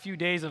last few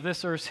days of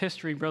this earth's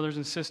history, brothers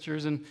and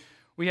sisters, and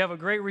we have a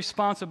great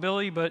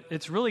responsibility, but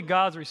it's really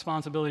God's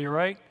responsibility,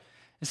 right?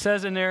 It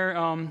says in there,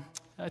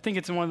 I think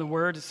it's in one of the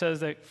words, it says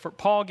that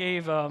Paul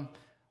gave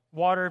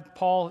water,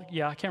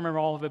 I can't remember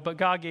all of it, but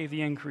God gave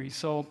the increase.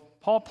 So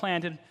Paul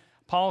planted,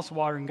 Apollos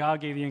watered, and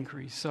God gave the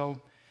increase.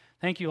 So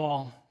thank you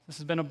all. This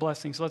has been a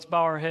blessing. So let's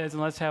bow our heads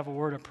and let's have a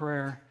word of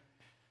prayer.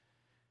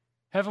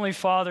 Heavenly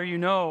Father, you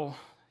know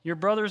your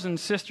brothers and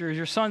sisters,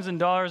 your sons and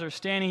daughters are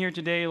standing here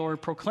today,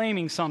 Lord,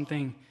 proclaiming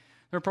something.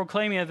 They're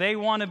proclaiming that they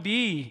want to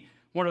be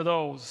one of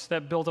those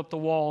that built up the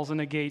walls and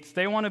the gates.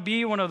 They want to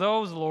be one of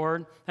those,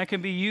 Lord, that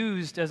can be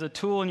used as a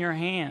tool in your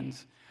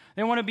hands.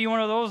 They want to be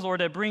one of those,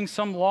 Lord, that brings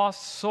some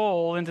lost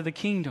soul into the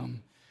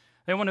kingdom.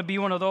 They want to be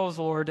one of those,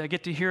 Lord, that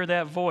get to hear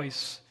that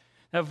voice,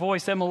 that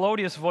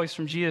melodious voice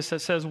from Jesus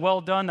that says,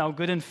 well done, thou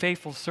good and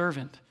faithful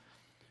servant.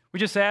 We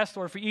just ask,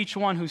 Lord, for each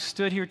one who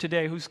stood here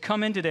today, who's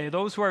come in today,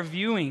 those who are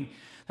viewing,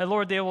 that,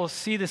 Lord, they will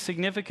see the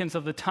significance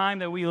of the time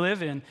that we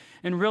live in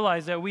and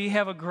realize that we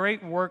have a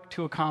great work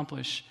to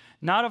accomplish,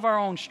 not of our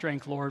own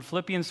strength, Lord.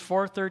 Philippians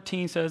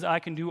 4:13 says, I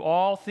can do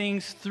all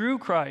things through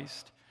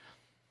Christ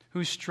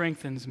who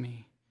strengthens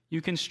me.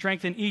 You can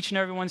strengthen each and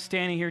every one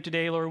standing here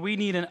today, Lord. We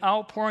need an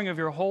outpouring of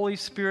your Holy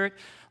Spirit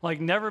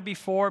like never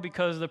before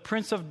because the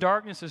prince of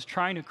darkness is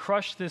trying to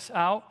crush this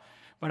out.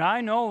 But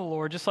I know,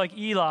 Lord, just like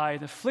Eli,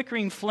 the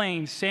flickering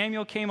flame,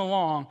 Samuel came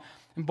along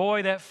And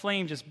boy, that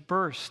flame just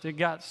burst. It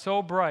got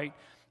so bright.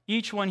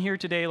 Each one here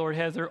today, Lord,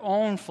 has their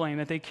own flame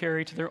that they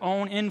carry to their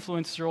own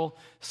influential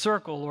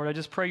circle, Lord. I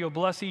just pray you'll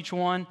bless each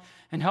one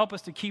and help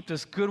us to keep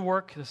this good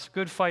work, this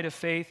good fight of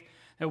faith,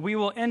 that we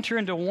will enter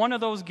into one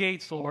of those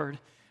gates, Lord.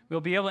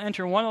 We'll be able to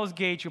enter one of those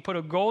gates. You'll put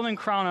a golden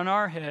crown on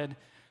our head,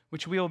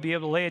 which we will be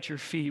able to lay at your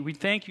feet. We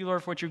thank you,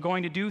 Lord, for what you're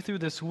going to do through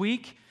this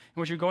week and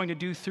what you're going to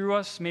do through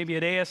us, maybe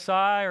at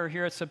ASI or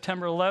here at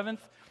September 11th,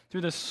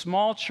 through this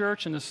small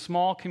church and this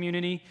small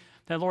community,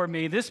 that, Lord,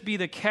 may this be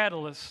the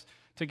catalyst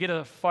to get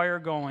a fire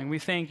going. We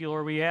thank you,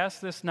 Lord. We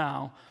ask this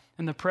now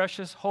in the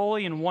precious,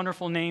 holy, and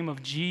wonderful name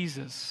of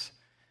Jesus.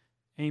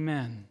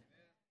 Amen.